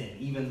own sin.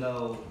 Even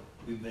though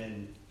we've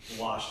been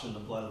washed in the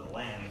blood of the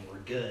Lamb and we're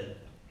good,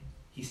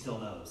 He still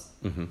knows.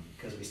 Mm-hmm.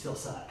 Because we still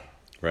suck.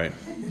 Right.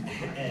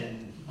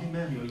 And you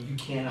know, you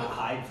cannot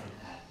hide from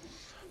that.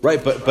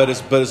 Right, but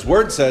his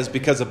word says,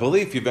 because of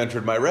belief you've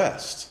entered my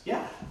rest.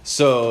 Yeah.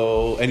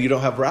 So, and you don't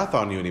have wrath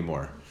on you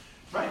anymore.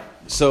 Right.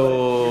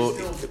 So,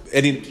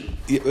 and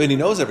he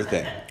knows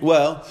everything.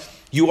 Well,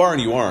 you are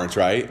and you aren't,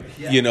 right?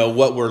 Yeah. You know,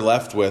 what we're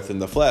left with in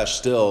the flesh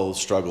still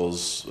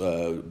struggles,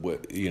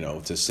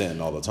 to sin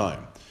all the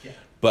time. Yeah.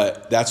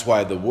 But that's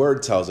why the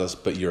word tells us,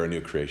 but you're a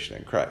new creation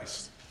in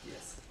Christ.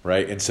 Yes.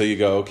 Right? And so you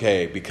go,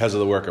 okay, because of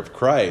the work of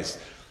Christ,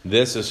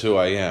 this is who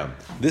I am.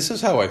 This is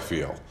how I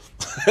feel.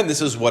 And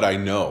this is what I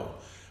know.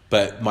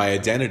 But my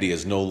identity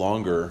is no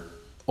longer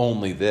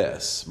only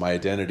this. My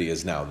identity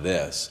is now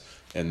this.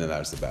 And then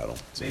that's the battle.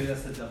 So, Maybe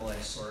that's the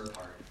double-edged sword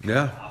part.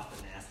 Yeah. Off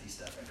the nasty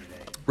stuff every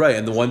day. right.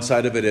 And the one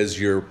side of it is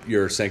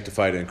you're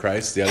sanctified in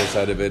Christ. The other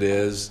side of it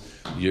is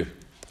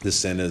the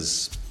sin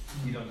is,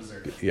 You don't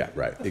deserve it. yeah,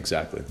 right.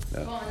 Exactly.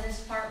 Yeah. Well, in this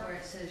part where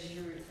it says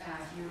you're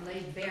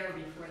laid bare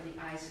before the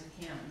eyes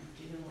of Him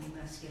to whom we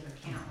must give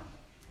account.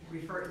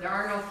 There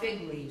are no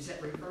fig leaves.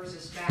 That refers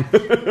us back to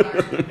the Garden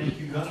of Thank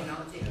Eden. you, God.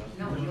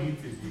 No, No you'll- need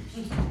for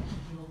these.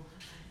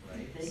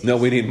 Right? No,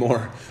 we need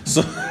more.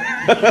 So,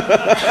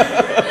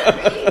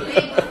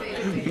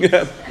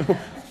 Yeah.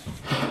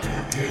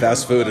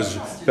 fast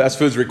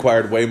food's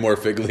required way more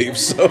fig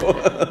leaves. So.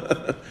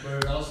 But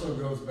it also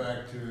goes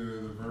back to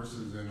the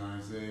verses in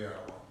Isaiah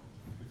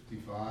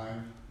 55.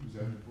 Is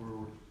that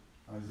where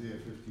Isaiah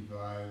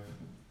 55?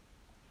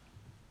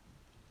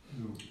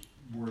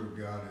 The word of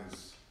God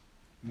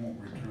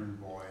won't return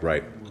void.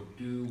 Right. It will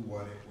do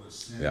what it was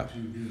sent Yeah. to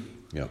do.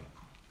 Yeah.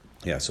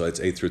 Yeah, so it's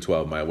 8 through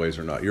 12. My ways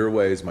are not your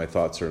ways. My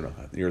thoughts are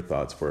not your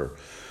thoughts, for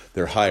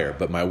they're higher.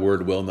 But my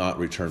word will not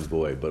return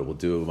void, but it will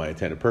do my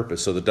intended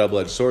purpose. So the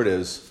double-edged sword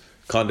is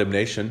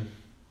condemnation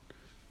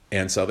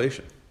and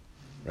salvation.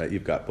 Right?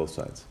 You've got both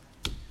sides.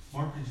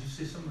 Mark, did you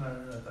say something?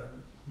 I thought,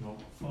 no.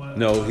 Oh,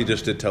 No, he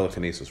just did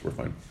telekinesis. We're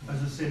fine. I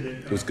was going to say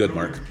that. It was good,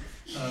 Mark.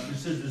 It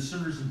says, the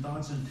sinners and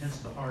thoughts and intents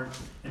of the heart,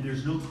 and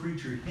there's no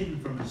creature hidden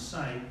from His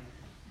sight,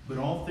 but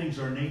all things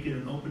are naked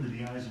and open to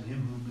the eyes of Him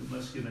whom it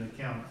must give an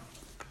account.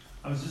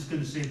 I was just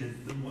going to say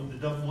that one of the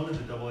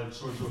double-edged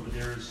swords over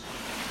there is,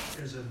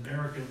 as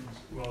Americans,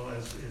 well,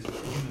 as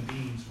human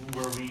beings,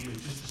 where we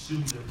just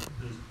assume that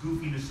the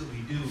goofiness that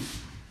we do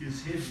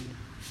is hidden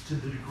to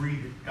the degree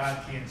that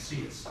God can't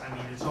see us. I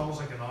mean, it's almost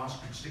like an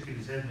ostrich sticking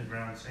his head in the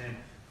ground and saying,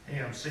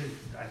 hey, I'm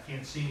safe, I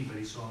can't see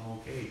anybody, so I'm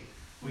okay.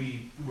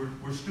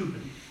 We're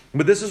stupid.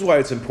 But this is why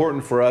it's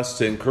important for us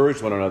to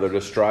encourage one another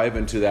to strive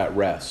into that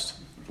rest,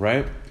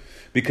 right?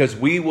 Because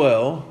we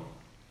will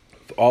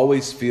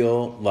always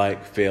feel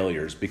like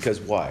failures. Because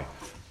why?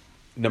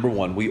 Number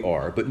one, we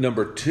are. But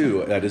number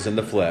two, that is in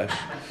the flesh.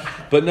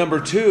 But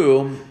number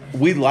two,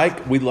 we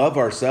love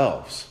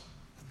ourselves.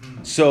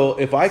 So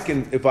if I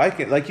can,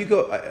 like you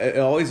go, it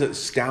always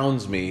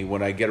astounds me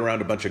when I get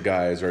around a bunch of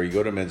guys or you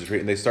go to a men's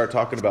retreat and they start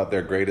talking about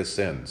their greatest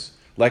sins,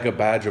 like a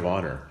badge of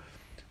honor.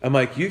 I'm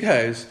like, you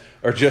guys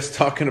are just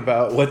talking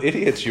about what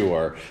idiots you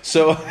are.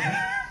 So,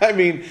 I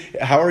mean,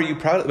 how are you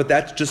proud of it? But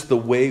that's just the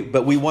way,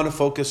 but we want to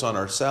focus on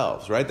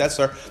ourselves, right? That's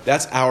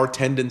our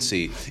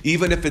tendency,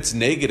 even if it's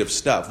negative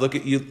stuff. Look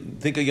at you,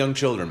 think of young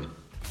children.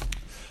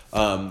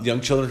 Young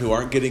children who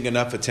aren't getting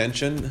enough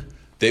attention,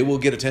 they will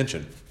get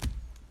attention.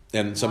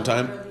 And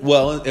sometimes,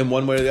 well, in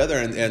one way or the other,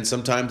 and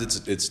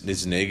sometimes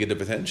it's negative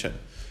attention.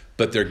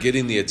 But they're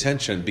getting the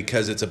attention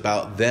because it's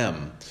about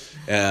them.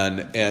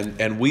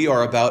 And we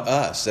are about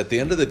us. At the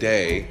end of the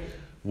day,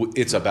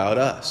 it's about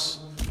us.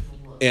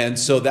 And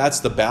so that's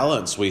the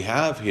balance we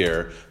have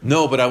here.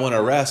 No, but I want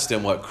to rest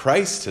in what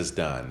Christ has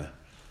done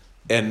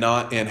and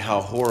not in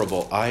how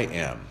horrible I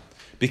am.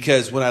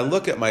 Because when I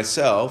look at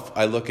myself,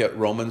 I look at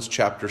Romans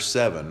chapter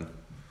 7.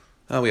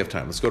 Oh, we have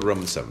time. Let's go to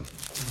Romans 7.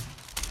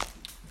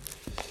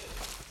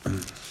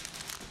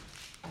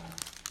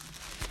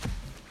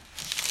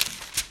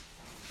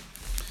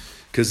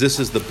 Because this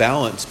is the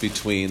balance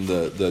between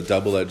the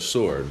double-edged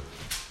sword.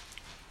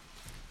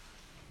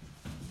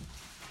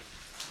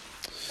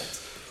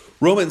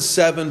 Romans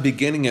 7,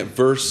 beginning at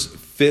verse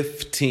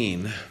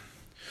 15.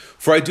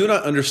 For I do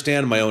not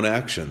understand my own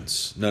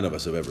actions. None of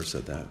us have ever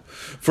said that.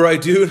 For I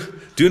do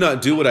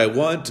not do what I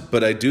want,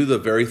 but I do the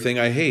very thing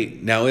I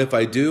hate. Now if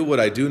I do what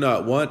I do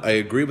not want, I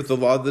agree with the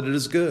law that it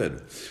is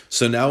good.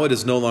 So now it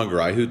is no longer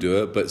I who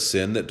do it, but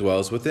sin that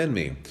dwells within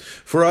me.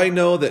 For I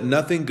know that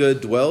nothing good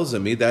dwells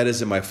in me, that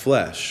is in my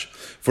flesh.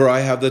 For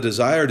I have the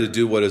desire to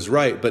do what is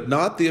right, but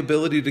not the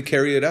ability to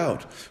carry it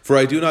out. For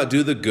I do not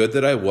do the good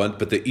that I want,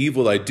 but the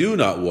evil I do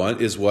not want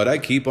is what I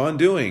keep on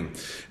doing.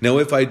 Now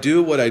if I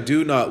do what I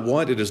do not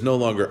want, it is no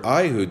longer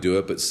I who do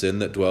it, but sin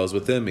that dwells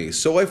within me.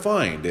 So I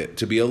find it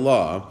to be a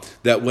law,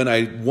 that when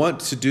I want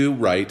to do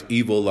right,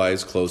 evil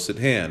lies close at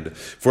hand.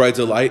 For I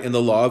delight in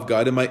the law of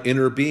God in my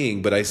inner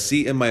being, but I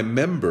see in my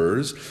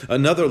members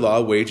another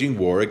law waging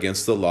war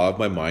against the law of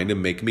my mind,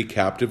 and making me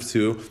captive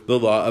to the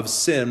law of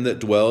sin that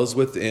dwells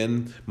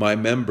within my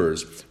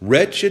members.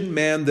 Wretched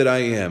man that I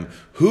am,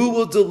 who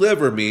will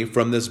deliver me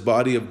from this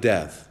body of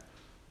death?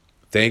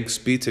 Thanks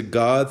be to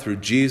God through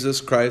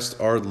Jesus Christ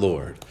our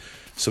Lord.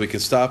 So we can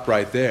stop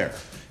right there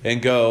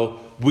and go,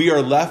 we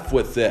are left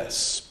with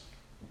this.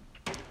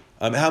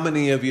 How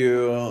many of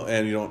you,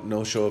 and you don't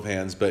know show of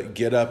hands, but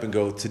get up and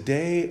go,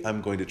 today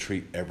I'm going to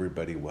treat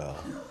everybody well.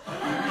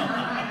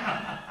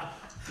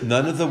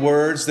 None of the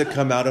words that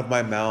come out of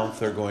my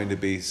mouth are going to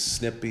be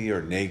snippy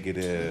or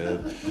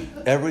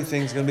negative.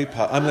 Everything's going to be,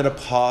 I'm going to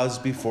pause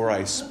before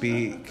I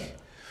speak.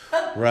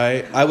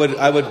 Right? I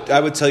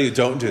would tell you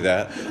don't do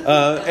that.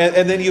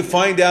 And then you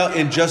find out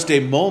in just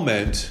a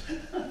moment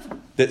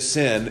that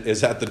sin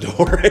is at the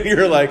door. And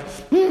you're like,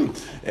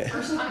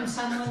 First time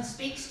someone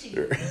speaks to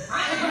you. I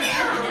haven't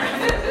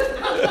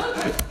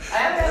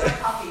had a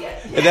coffee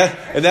yet.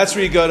 And that's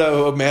where you go to,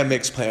 oh, man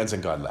makes plans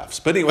and God laughs.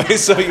 But anyway,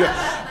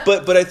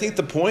 but I think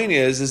the point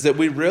is that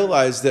we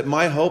realize that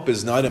my hope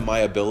is not in my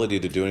ability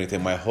to do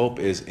anything. My hope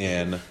is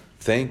in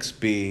thanks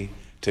be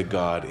to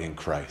God in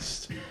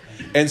Christ.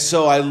 And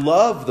so I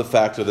love the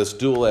fact of this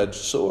dual-edged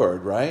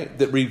sword, right?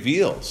 That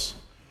reveals,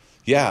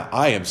 yeah,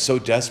 I am so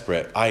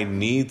desperate. I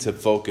need to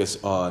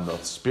focus on the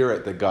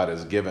Spirit that God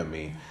has given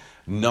me,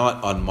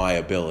 not on my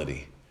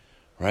ability,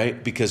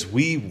 right? Because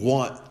we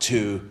want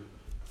to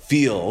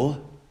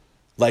feel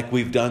like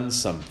we've done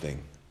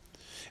something.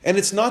 And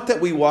it's not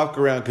that we walk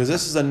around, because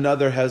this is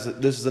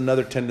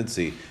another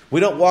tendency. We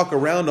don't walk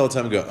around all the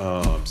time and go,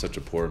 oh, I'm such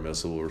a poor,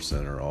 miserable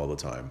sinner all the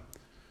time.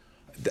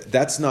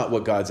 That's not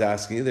what God's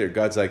asking either.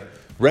 God's like,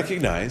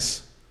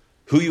 recognize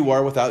who you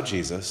are without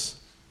Jesus,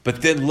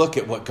 but then look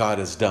at what God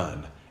has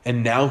done,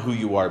 and now who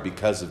you are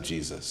because of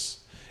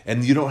Jesus.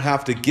 And you don't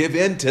have to give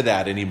in to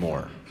that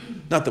anymore.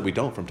 Not that we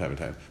don't from time to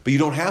time, but you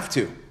don't have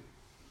to.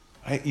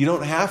 Right? You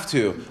don't have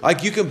to.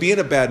 Like, you can be in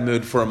a bad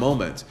mood for a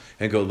moment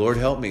and go, Lord,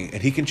 help me.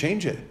 And he can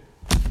change it.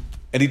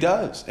 And he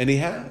does. And he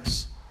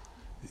has.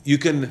 You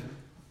can,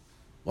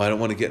 well, I don't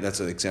want to get, that's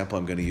an example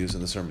I'm going to use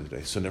in the sermon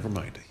today. So never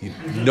mind.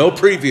 No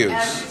previews.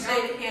 As you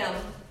say to him,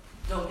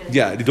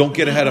 don't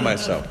get ahead of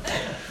myself.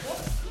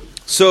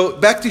 So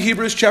back to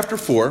Hebrews chapter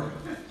 4,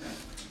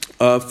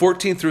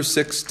 14 through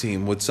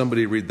 16. Would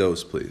somebody read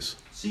those, please?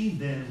 Seeing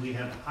then we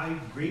have a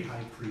great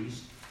high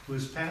priest who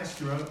has passed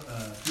through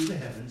the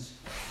heavens,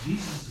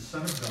 Jesus the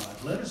Son of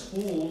God, let us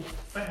hold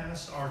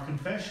fast our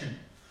confession.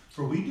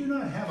 For we do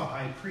not have a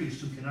high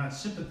priest who cannot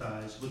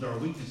sympathize with our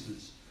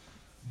weaknesses,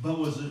 but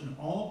was in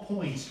all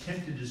points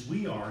tempted as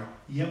we are,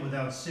 yet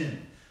without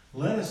sin.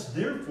 Let us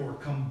therefore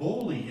come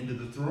boldly into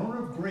the throne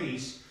of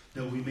grace,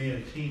 that we may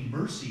obtain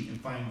mercy and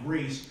find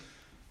grace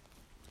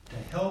to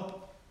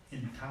help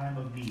in time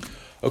of need.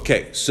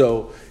 Okay,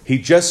 so he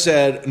just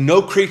said,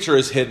 no creature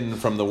is hidden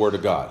from the Word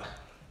of God,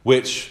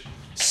 which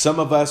some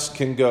of us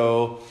can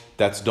go,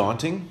 that's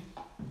daunting.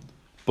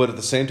 But at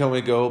the same time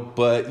we go,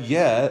 but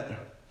yet,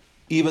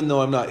 even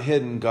though I'm not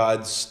hidden,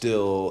 God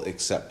still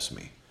accepts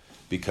me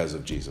because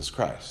of Jesus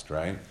Christ,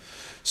 right?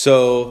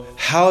 So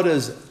how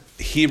does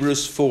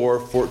Hebrews 4,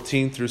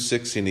 14 through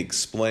 16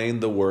 explain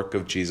the work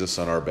of Jesus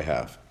on our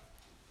behalf?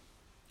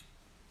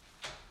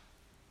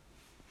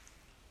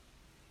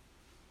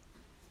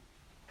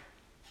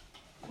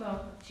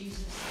 Well,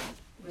 Jesus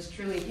was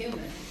truly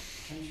human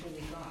and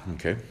truly God.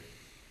 Okay.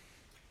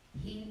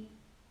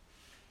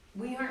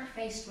 We aren't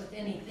faced with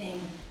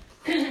anything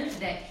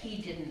that he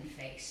didn't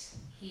face.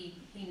 He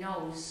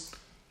knows.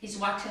 He's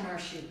walked in our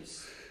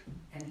shoes,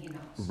 and he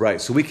knows. Right.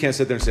 So we can't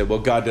sit there and say, well,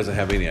 God doesn't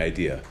have any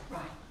idea.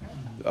 Right.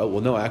 Oh,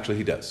 well, no, actually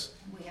he does.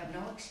 We have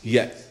no excuse.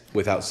 Yet,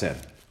 without sin.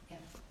 Yeah.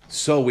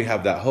 So we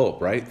have that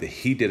hope, right? That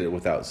he did it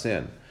without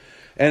sin.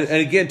 And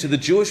again, to the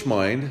Jewish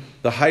mind,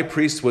 the high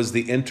priest was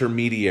the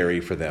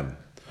intermediary for them.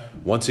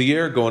 Once a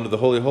year, go into the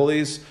Holy of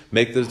Holies,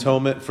 make the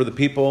atonement for the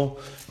people,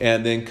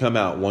 and then come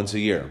out once a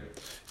year.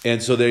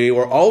 And so they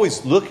were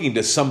always looking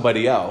to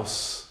somebody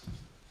else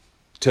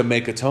to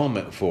make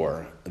atonement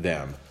for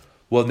them.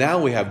 Well,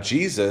 now we have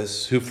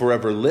Jesus, who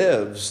forever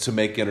lives to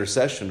make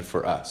intercession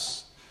for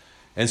us.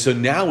 And so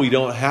now we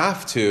don't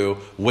have to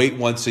wait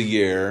once a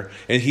year,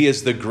 and he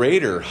is the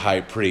greater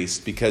high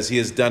priest because he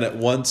has done it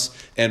once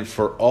and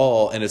for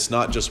all, and it's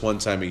not just one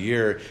time a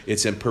year,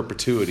 it's in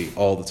perpetuity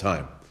all the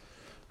time.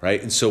 Right?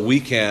 And so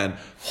we can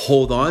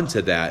hold on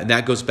to that. And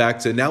that goes back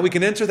to now we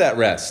can enter that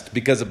rest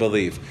because of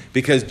belief.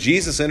 Because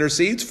Jesus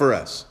intercedes for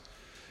us.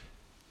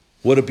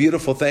 What a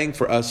beautiful thing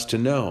for us to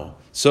know.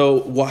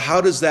 So how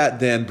does that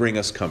then bring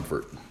us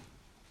comfort?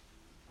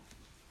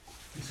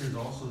 It says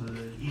also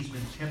that he's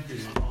been tempted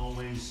in all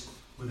ways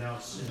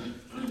without sin.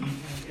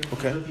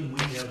 Okay. Everything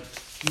we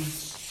have,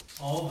 he's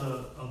all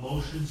the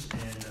emotions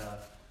and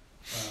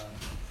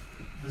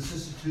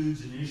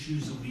vicissitudes and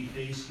issues that we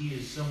face, he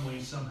has some way,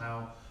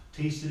 somehow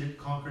tasted it,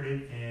 conquered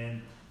it,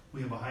 and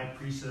we have a high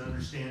priest that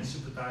understands,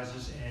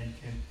 sympathizes, and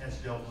has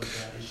dealt with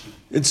that issue.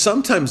 And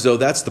sometimes, though,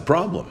 that's the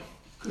problem.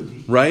 Could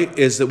be. Right?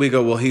 Is that we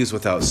go, well, he's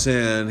without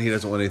sin. He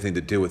doesn't want anything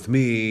to do with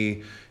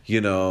me. He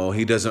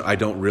doesn't, I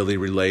don't really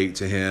relate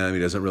to him. He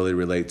doesn't really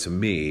relate to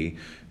me,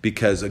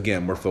 because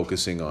again, we're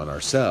focusing on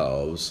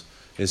ourselves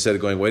instead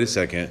of going, wait a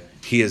second,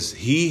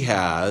 he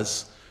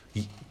has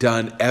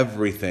done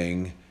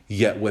everything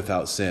yet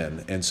without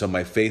sin. And so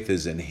my faith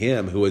is in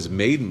him who has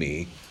made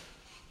me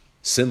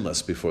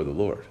sinless before the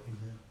Lord.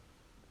 Amen.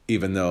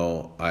 Even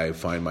though I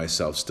find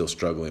myself still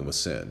struggling with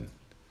sin.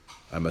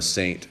 I'm a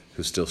saint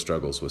who still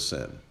struggles with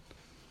sin,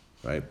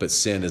 right? But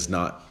sin is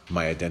not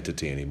my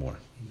identity anymore.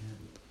 Amen.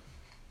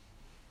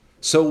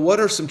 So what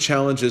are some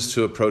challenges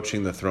to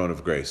approaching the throne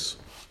of grace?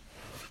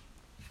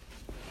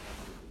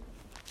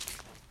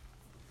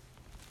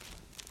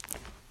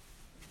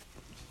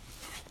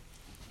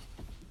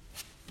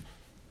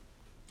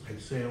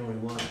 I'd say only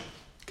one.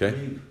 Okay.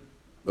 Believe.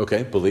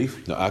 Okay,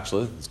 belief. No,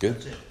 actually, that's good.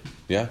 That's it.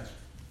 Yeah.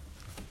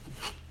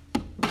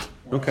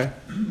 Okay.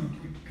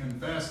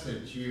 Confess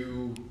that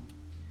you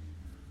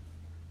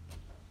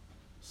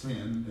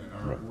sinned and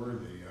aren't Right.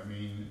 worthy. I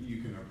mean,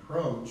 you can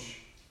approach,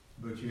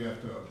 but you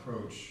have to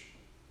approach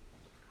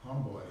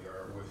humbly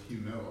or with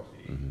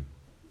humility, Mhm.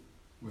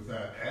 with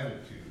that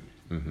attitude,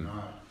 Mhm.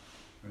 not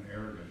an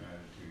arrogant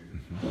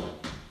attitude.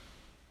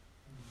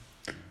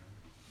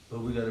 But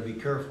we gotta be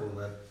careful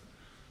that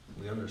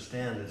we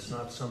understand it's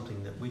not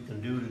something that we can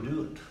do to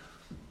do it.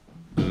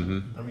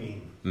 Mm-hmm. I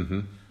mean,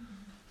 Mm-hmm.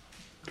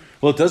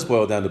 Well, it does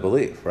boil down to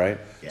belief, right?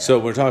 Yeah. So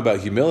we're talking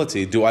about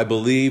humility. Do I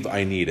believe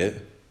I need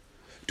it?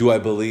 Do I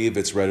believe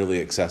it's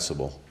readily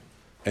accessible?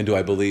 And do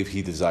I believe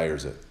he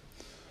desires it?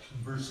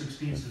 Verse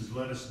 16 says,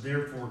 "Let us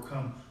therefore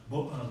come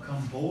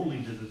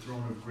boldly to the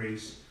throne of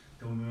grace,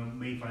 that we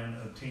may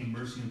obtain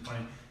mercy and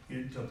find."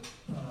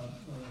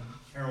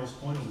 Harold's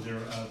point over there,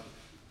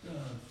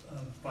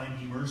 find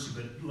ye mercy,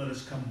 but let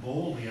us come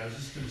boldly. I was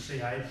just going to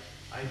say, I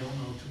don't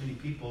know too many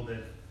people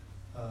that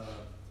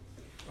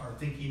are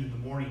thinking in the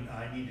morning,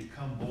 I need to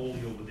come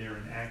boldly over there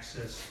and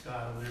access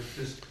God over there,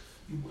 because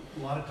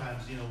a lot of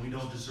times, we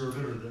don't deserve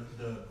it, or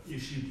the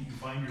issue that you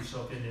find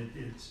yourself in,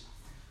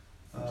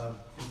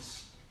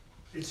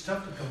 it's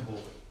tough to come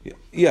boldly.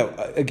 Yeah,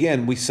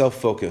 again, we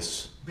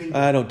self-focus.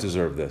 I don't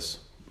deserve this.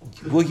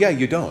 Well, yeah,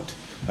 you don't.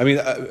 I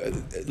mean,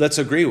 let's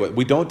agree with,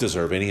 we don't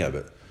deserve any of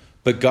it.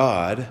 But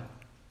God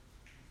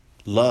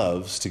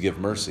loves to give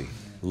mercy,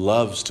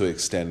 loves to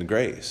extend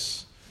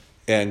grace.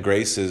 And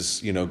grace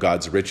is,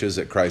 God's riches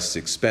at Christ's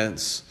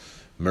expense.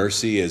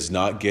 Mercy is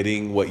not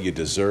getting what you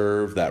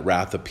deserve, that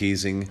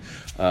wrath-appeasing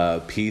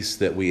peace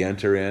that we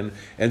enter in.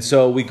 And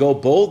so we go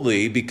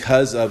boldly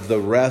because of the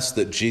rest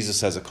that Jesus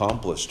has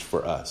accomplished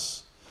for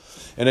us.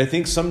 And I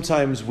think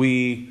sometimes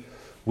we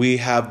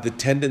have the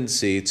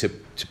tendency to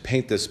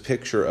paint this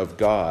picture of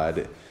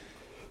God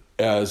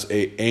as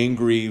an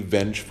angry,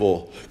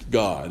 vengeful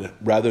God,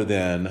 rather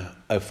than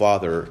a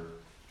father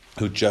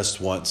who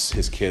just wants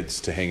his kids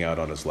to hang out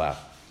on his lap,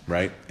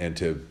 right? And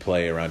to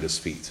play around his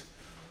feet.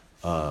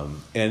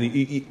 And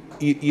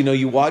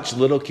you watch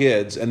little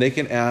kids, and they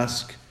can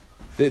ask.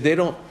 They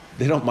don't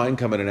mind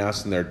coming and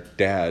asking their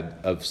dad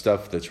of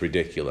stuff that's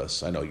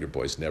ridiculous. I know your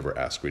boys never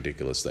ask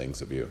ridiculous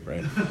things of you,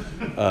 right?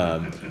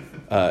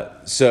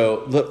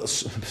 So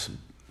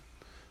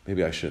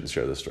maybe I shouldn't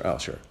share this story. I'll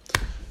share.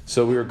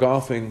 So we were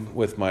golfing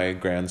with my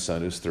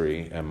grandson, who's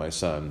 3, and my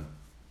son.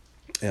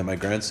 And my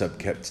grandson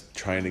kept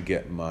trying to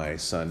get my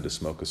son to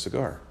smoke a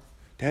cigar.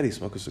 Daddy,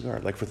 smoke a cigar.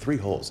 Like for 3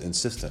 holes,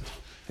 insistent.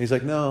 And he's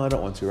like, no, I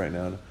don't want to right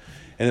now. And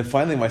then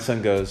finally my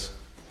son goes,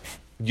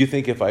 you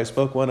think if I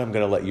smoke one, I'm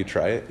going to let you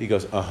try it? He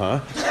goes, uh-huh.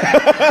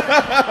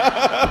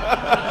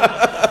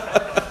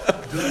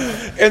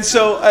 And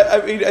so,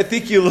 I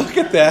think you look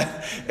at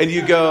that and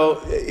you go,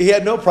 he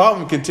had no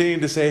problem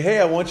continuing to say, hey,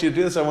 I want you to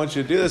do this, I want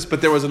you to do this.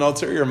 But there was an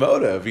ulterior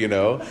motive,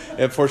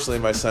 And fortunately,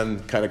 my son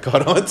kind of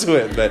caught on to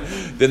it. But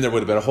then there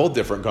would have been a whole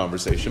different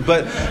conversation.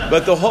 But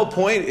the whole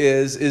point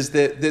is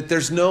that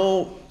there's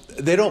no...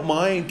 They don't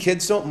mind,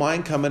 kids don't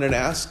mind coming and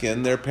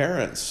asking their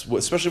parents,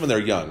 especially when they're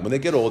young. When they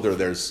get older,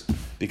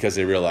 because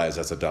they realize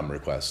that's a dumb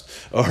request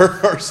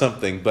or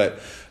something. But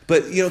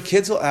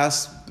kids will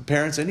ask the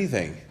parents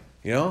anything,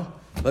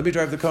 let me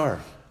drive the car.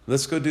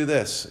 Let's go do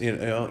this.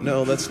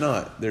 No, let's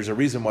not. There's a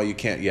reason why you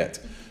can't yet,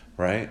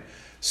 right?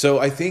 So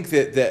I think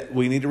that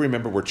we need to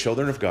remember we're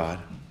children of God.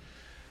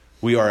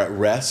 We are at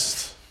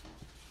rest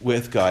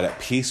with God, at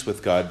peace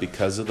with God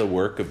because of the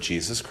work of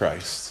Jesus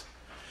Christ.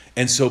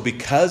 And so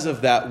because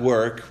of that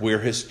work, we're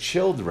his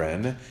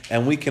children,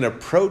 and we can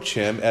approach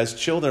him as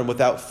children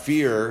without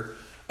fear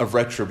of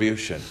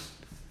retribution.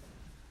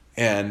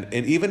 And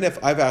even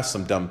if I've asked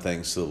some dumb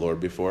things to the Lord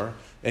before,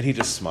 and he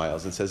just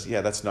smiles and says,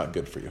 yeah, that's not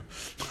good for you.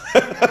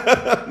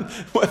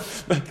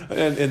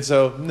 and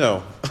so,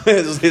 no,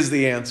 is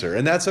the answer.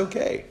 And that's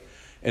okay.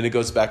 And it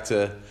goes back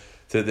to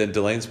then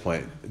Delaine's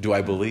point. Do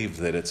I believe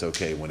that it's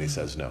okay when he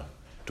says no?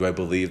 Do I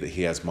believe that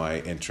he has my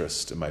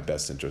interest and my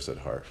best interest at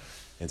heart?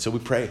 And so we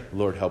pray,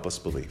 Lord, help us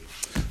believe.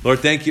 Lord,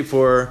 thank you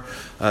for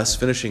us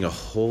finishing a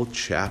whole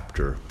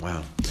chapter.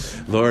 Wow.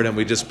 Lord, and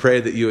we just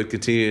pray that you would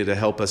continue to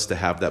help us to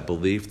have that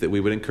belief, that we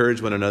would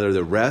encourage one another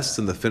to rest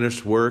in the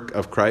finished work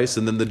of Christ,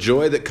 and then the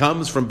joy that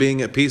comes from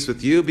being at peace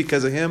with you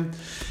because of him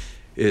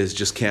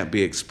just can't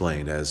be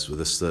explained. As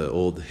the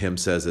old hymn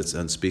says, it's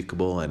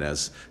unspeakable, and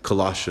as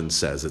Colossians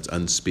says, it's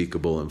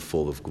unspeakable and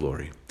full of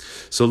glory.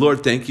 So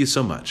Lord, thank you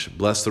so much.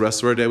 Bless the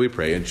rest of our day, we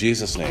pray. In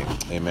Jesus' name,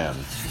 amen.